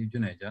Dr. Rajiv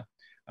Juneja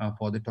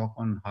for the talk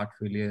on heart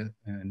failure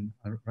and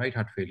right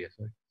heart failure.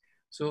 Sorry.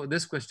 So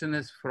this question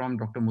is from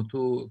Dr.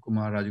 Muthu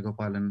Kumar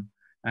Rajagopalan,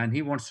 and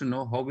he wants to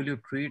know how will you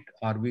treat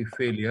RV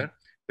failure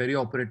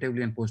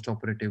perioperatively and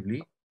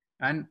postoperatively,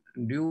 and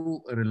do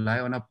you rely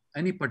on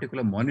any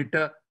particular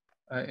monitor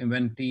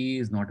when T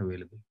is not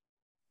available?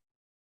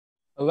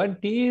 When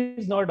T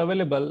is not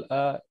available,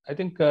 I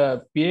think PA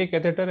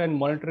catheter and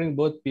monitoring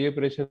both PA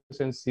pressures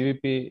and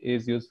CVP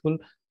is useful.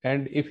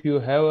 And if you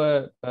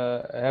have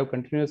have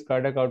continuous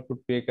cardiac output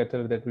PA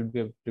catheter, that will be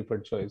a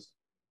preferred choice.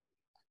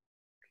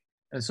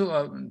 So,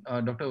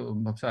 Dr.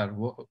 Bhavsar,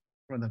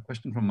 the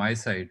question from my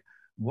side,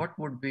 what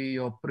would be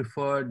your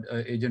preferred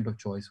agent of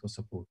choice for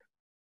support?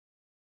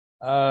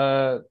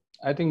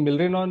 I think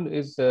milrinone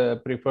is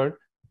preferred.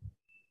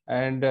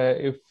 And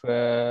if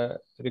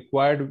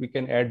required, we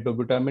can add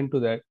dobutamine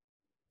to that.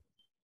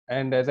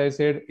 And as I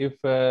said, if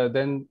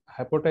then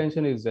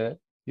hypotension is there,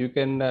 you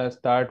can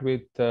start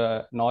with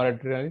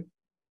noradrenaline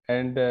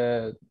and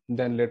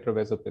then later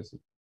vasopressin.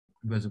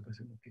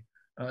 Vasopressin, okay.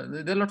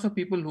 There are lots of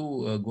people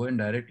who go in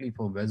directly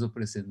for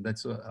vasopressin.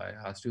 That's why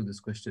I asked you this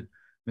question,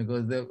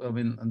 because there's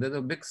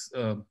a big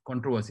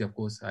controversy. Of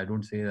course, I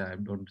don't say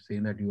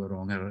that you are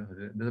wrong.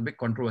 There's a big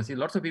controversy.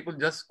 Lots of people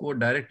just go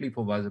directly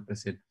for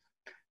vasopressin,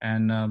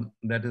 and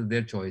that is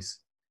their choice.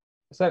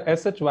 Sir,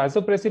 as such,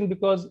 vasopressin,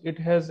 because it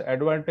has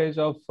advantage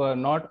of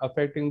not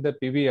affecting the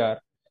PVR,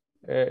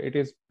 it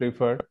is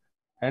preferred.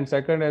 And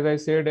second, as I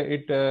said,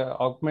 it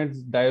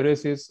augments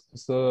diuresis,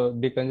 so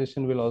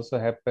decongestion will also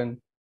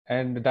happen.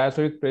 And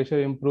diastolic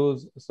pressure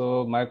improves,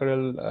 so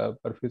myocardial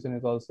perfusion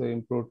is also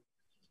improved.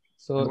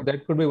 So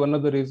that could be one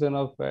of the reasons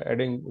of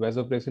adding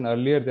vasopressin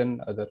earlier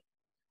than other.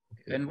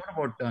 Okay. And what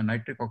about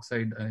nitric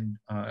oxide?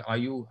 Are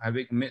you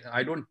having?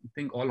 I don't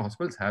think all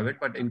hospitals have it,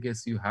 but in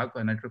case you have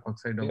a nitric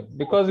oxide,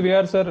 because we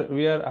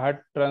are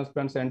heart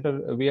transplant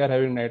center, we are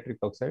having nitric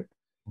oxide.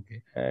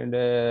 Okay. And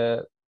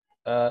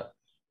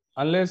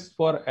unless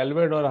for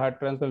LVAD or heart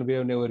transplant, we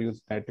have never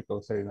used nitric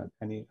oxide in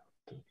any.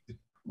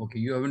 Okay,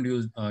 you haven't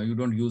used, you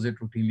don't use it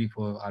routinely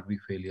for RV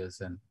failures,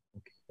 and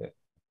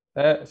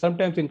okay.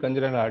 Sometimes in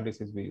congenital heart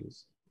disease we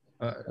use.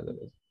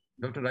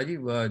 Dr.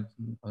 Rajiv,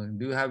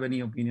 do you have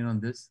any opinion on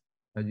this,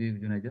 Rajiv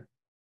Juneja?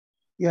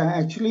 Yeah,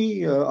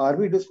 actually,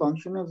 RV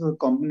dysfunction is a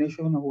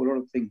combination of a whole lot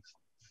of things.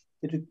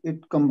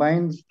 It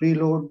combines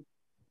preload,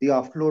 the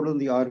afterload on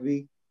the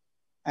RV,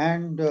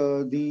 and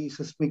the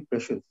systemic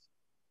pressures.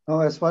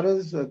 Now, as far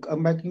as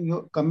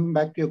coming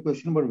back to your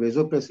question about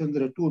vasopressin,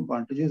 there are two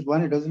advantages.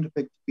 One, it doesn't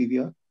affect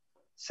PVR.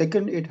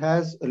 Second, it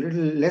has a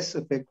little less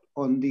effect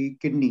on the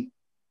kidney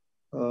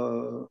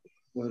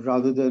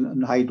rather than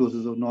high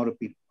doses of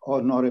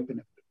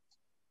norepinephrine.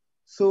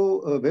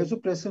 So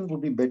vasopressin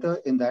would be better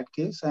in that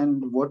case.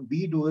 And what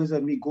we do is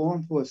that we go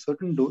on for a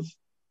certain dose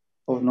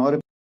of norepinephrine.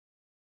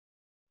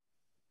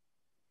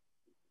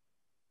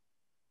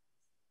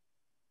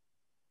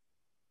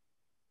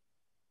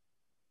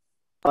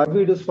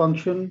 RV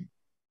dysfunction,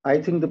 I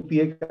think the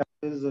PA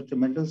catheter is a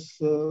tremendous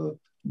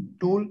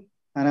tool.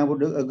 And I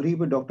would agree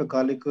with Dr.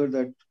 Karlekar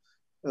that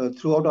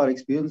throughout our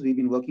experience, we've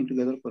been working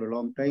together for a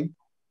long time.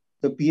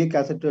 The PA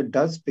catheter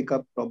does pick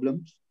up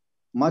problems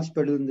much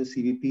better than the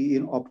CVP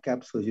in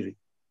op-cap surgery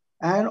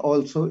and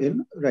also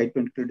in right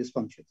ventricular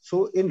dysfunction.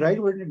 So in right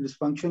ventricular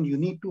dysfunction, you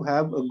need to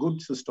have a good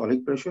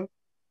systolic pressure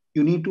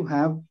you need to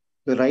have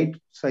the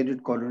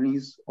right-sided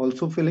coronaries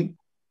also filling.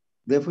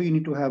 Therefore, you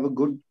need to have a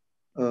good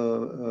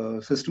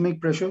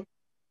systemic pressure.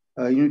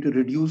 You need to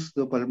reduce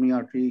the pulmonary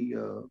artery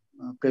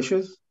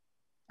pressures.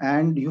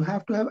 And you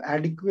have to have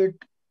adequate,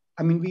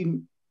 I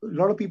mean, a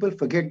lot of people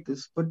forget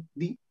this, but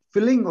the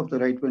filling of the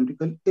right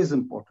ventricle is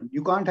important.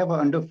 You can't have an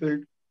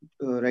underfilled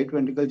right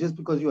ventricle just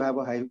because you have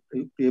a high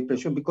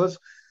pressure, because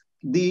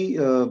the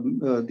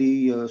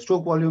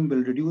stroke volume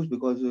will reduce,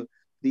 because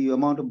the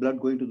amount of blood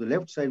going to the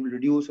left side will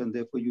reduce, and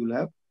therefore you'll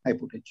have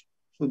hypotension.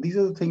 So these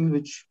are the things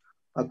which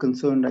are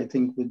concerned, I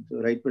think, with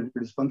the right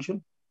ventricle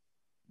dysfunction.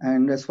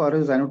 And as far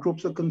as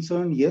inotropes are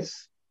concerned,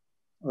 yes,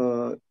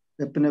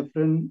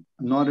 epinephrine,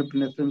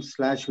 norepinephrine /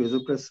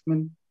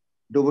 vasopressin,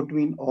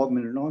 dobutamine or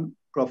milrinone,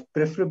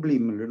 preferably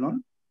milrinone.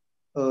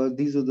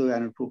 These are the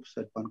inotropes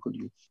that one could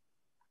use.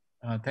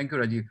 Thank you,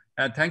 Rajiv.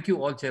 Thank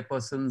you all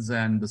chairpersons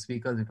and the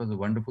speakers. It was a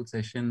wonderful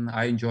session.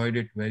 I enjoyed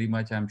it very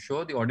much. I'm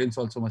sure the audience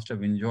also must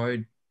have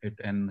enjoyed it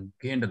and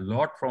gained a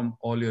lot from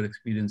all your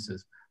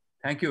experiences.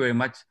 Thank you very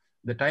much.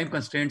 The time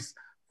constraints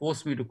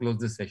forced me to close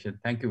this session.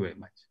 Thank you very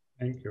much.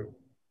 Thank you.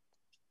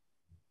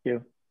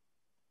 Thank you.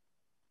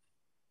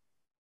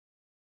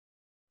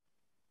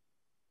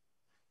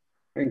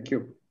 Thank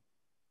you.